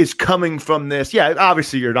 that is coming from this. Yeah,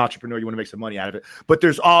 obviously you're an entrepreneur, you want to make some money out of it, but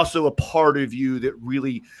there's also a part of you that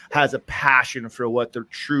really has a passion for what the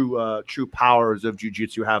true powers of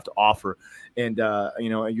jiu-jitsu have to offer. And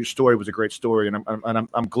your story was a great story, and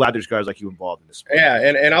I'm glad there's guys like you involved in this sport. Yeah,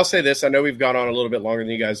 and I'll say this: I know we've gone on a little bit longer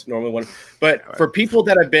than you guys normally want, but for people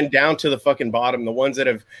that have been down to the fucking bottom, the ones that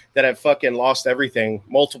have fucking lost everything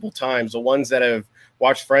multiple times, the ones that have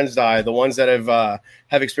watched friends die, the ones that have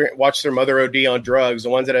watched their mother OD on drugs, the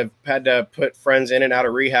ones that have had to put friends in and out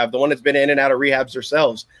of rehab, the one that's been in and out of rehabs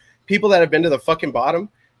themselves, people that have been to the fucking bottom.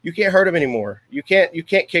 You can't hurt them anymore. You can't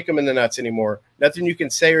kick them in the nuts anymore. Nothing you can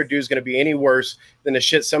say or do is going to be any worse than the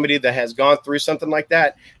shit somebody that has gone through something like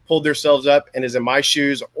that, pulled themselves up, and is in my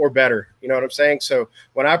shoes or better. You know what I'm saying? So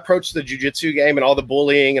when I approach the jiu-jitsu game and all the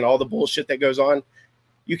bullying and all the bullshit that goes on,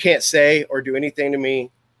 you can't say or do anything to me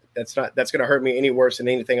that's going to hurt me any worse than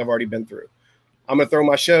anything I've already been through. I'm going to throw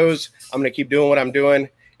my shows. I'm going to keep doing what I'm doing.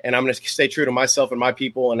 And I'm going to stay true to myself and my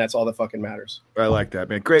people, and that's all that fucking matters. I like that,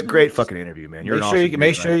 man. Great fucking interview, man. You're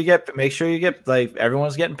make sure you get like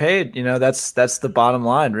everyone's getting paid. That's the bottom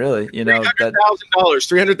line, really.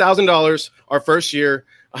 $300,000 our first year,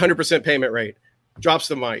 100% payment rate. Drops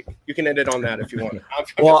the mic. You can end it on that if you want.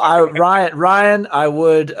 Ryan, I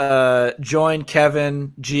would join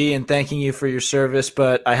Kevin G in thanking you for your service,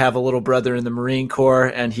 but I have a little brother in the Marine Corps,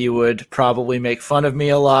 and he would probably make fun of me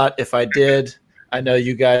a lot if I did. I know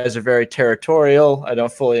you guys are very territorial. I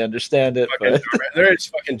don't fully understand it, but they're just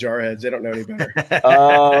fucking jarheads. They don't know any better.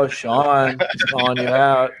 Oh, Sean, calling you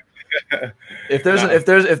out. If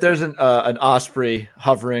there's an osprey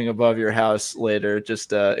hovering above your house later,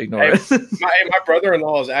 just ignore it. My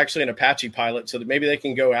brother-in-law is actually an Apache pilot, so that maybe they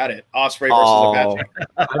can go at it. Osprey versus Apache.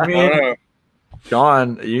 I mean,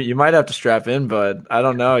 Sean, you might have to strap in, bud. I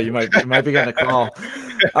don't know. You might be getting a call.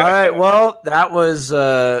 All right. Well, that was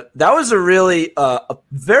a really a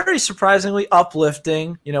very surprisingly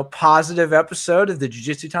uplifting, positive episode of the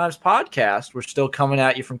Jiu-Jitsu Times podcast. We're still coming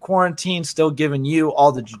at you from quarantine, still giving you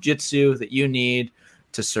all the jiu-jitsu that you need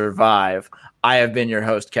to survive. I have been your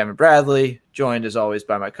host, Kevin Bradley, joined as always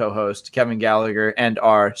by my co-host, Kevin Gallagher, and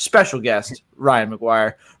our special guest, Ryan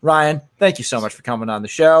McGuire. Ryan, thank you so much for coming on the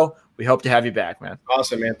show. We hope to have you back, man.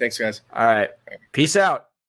 Awesome, man. Thanks, guys. All right. Peace out.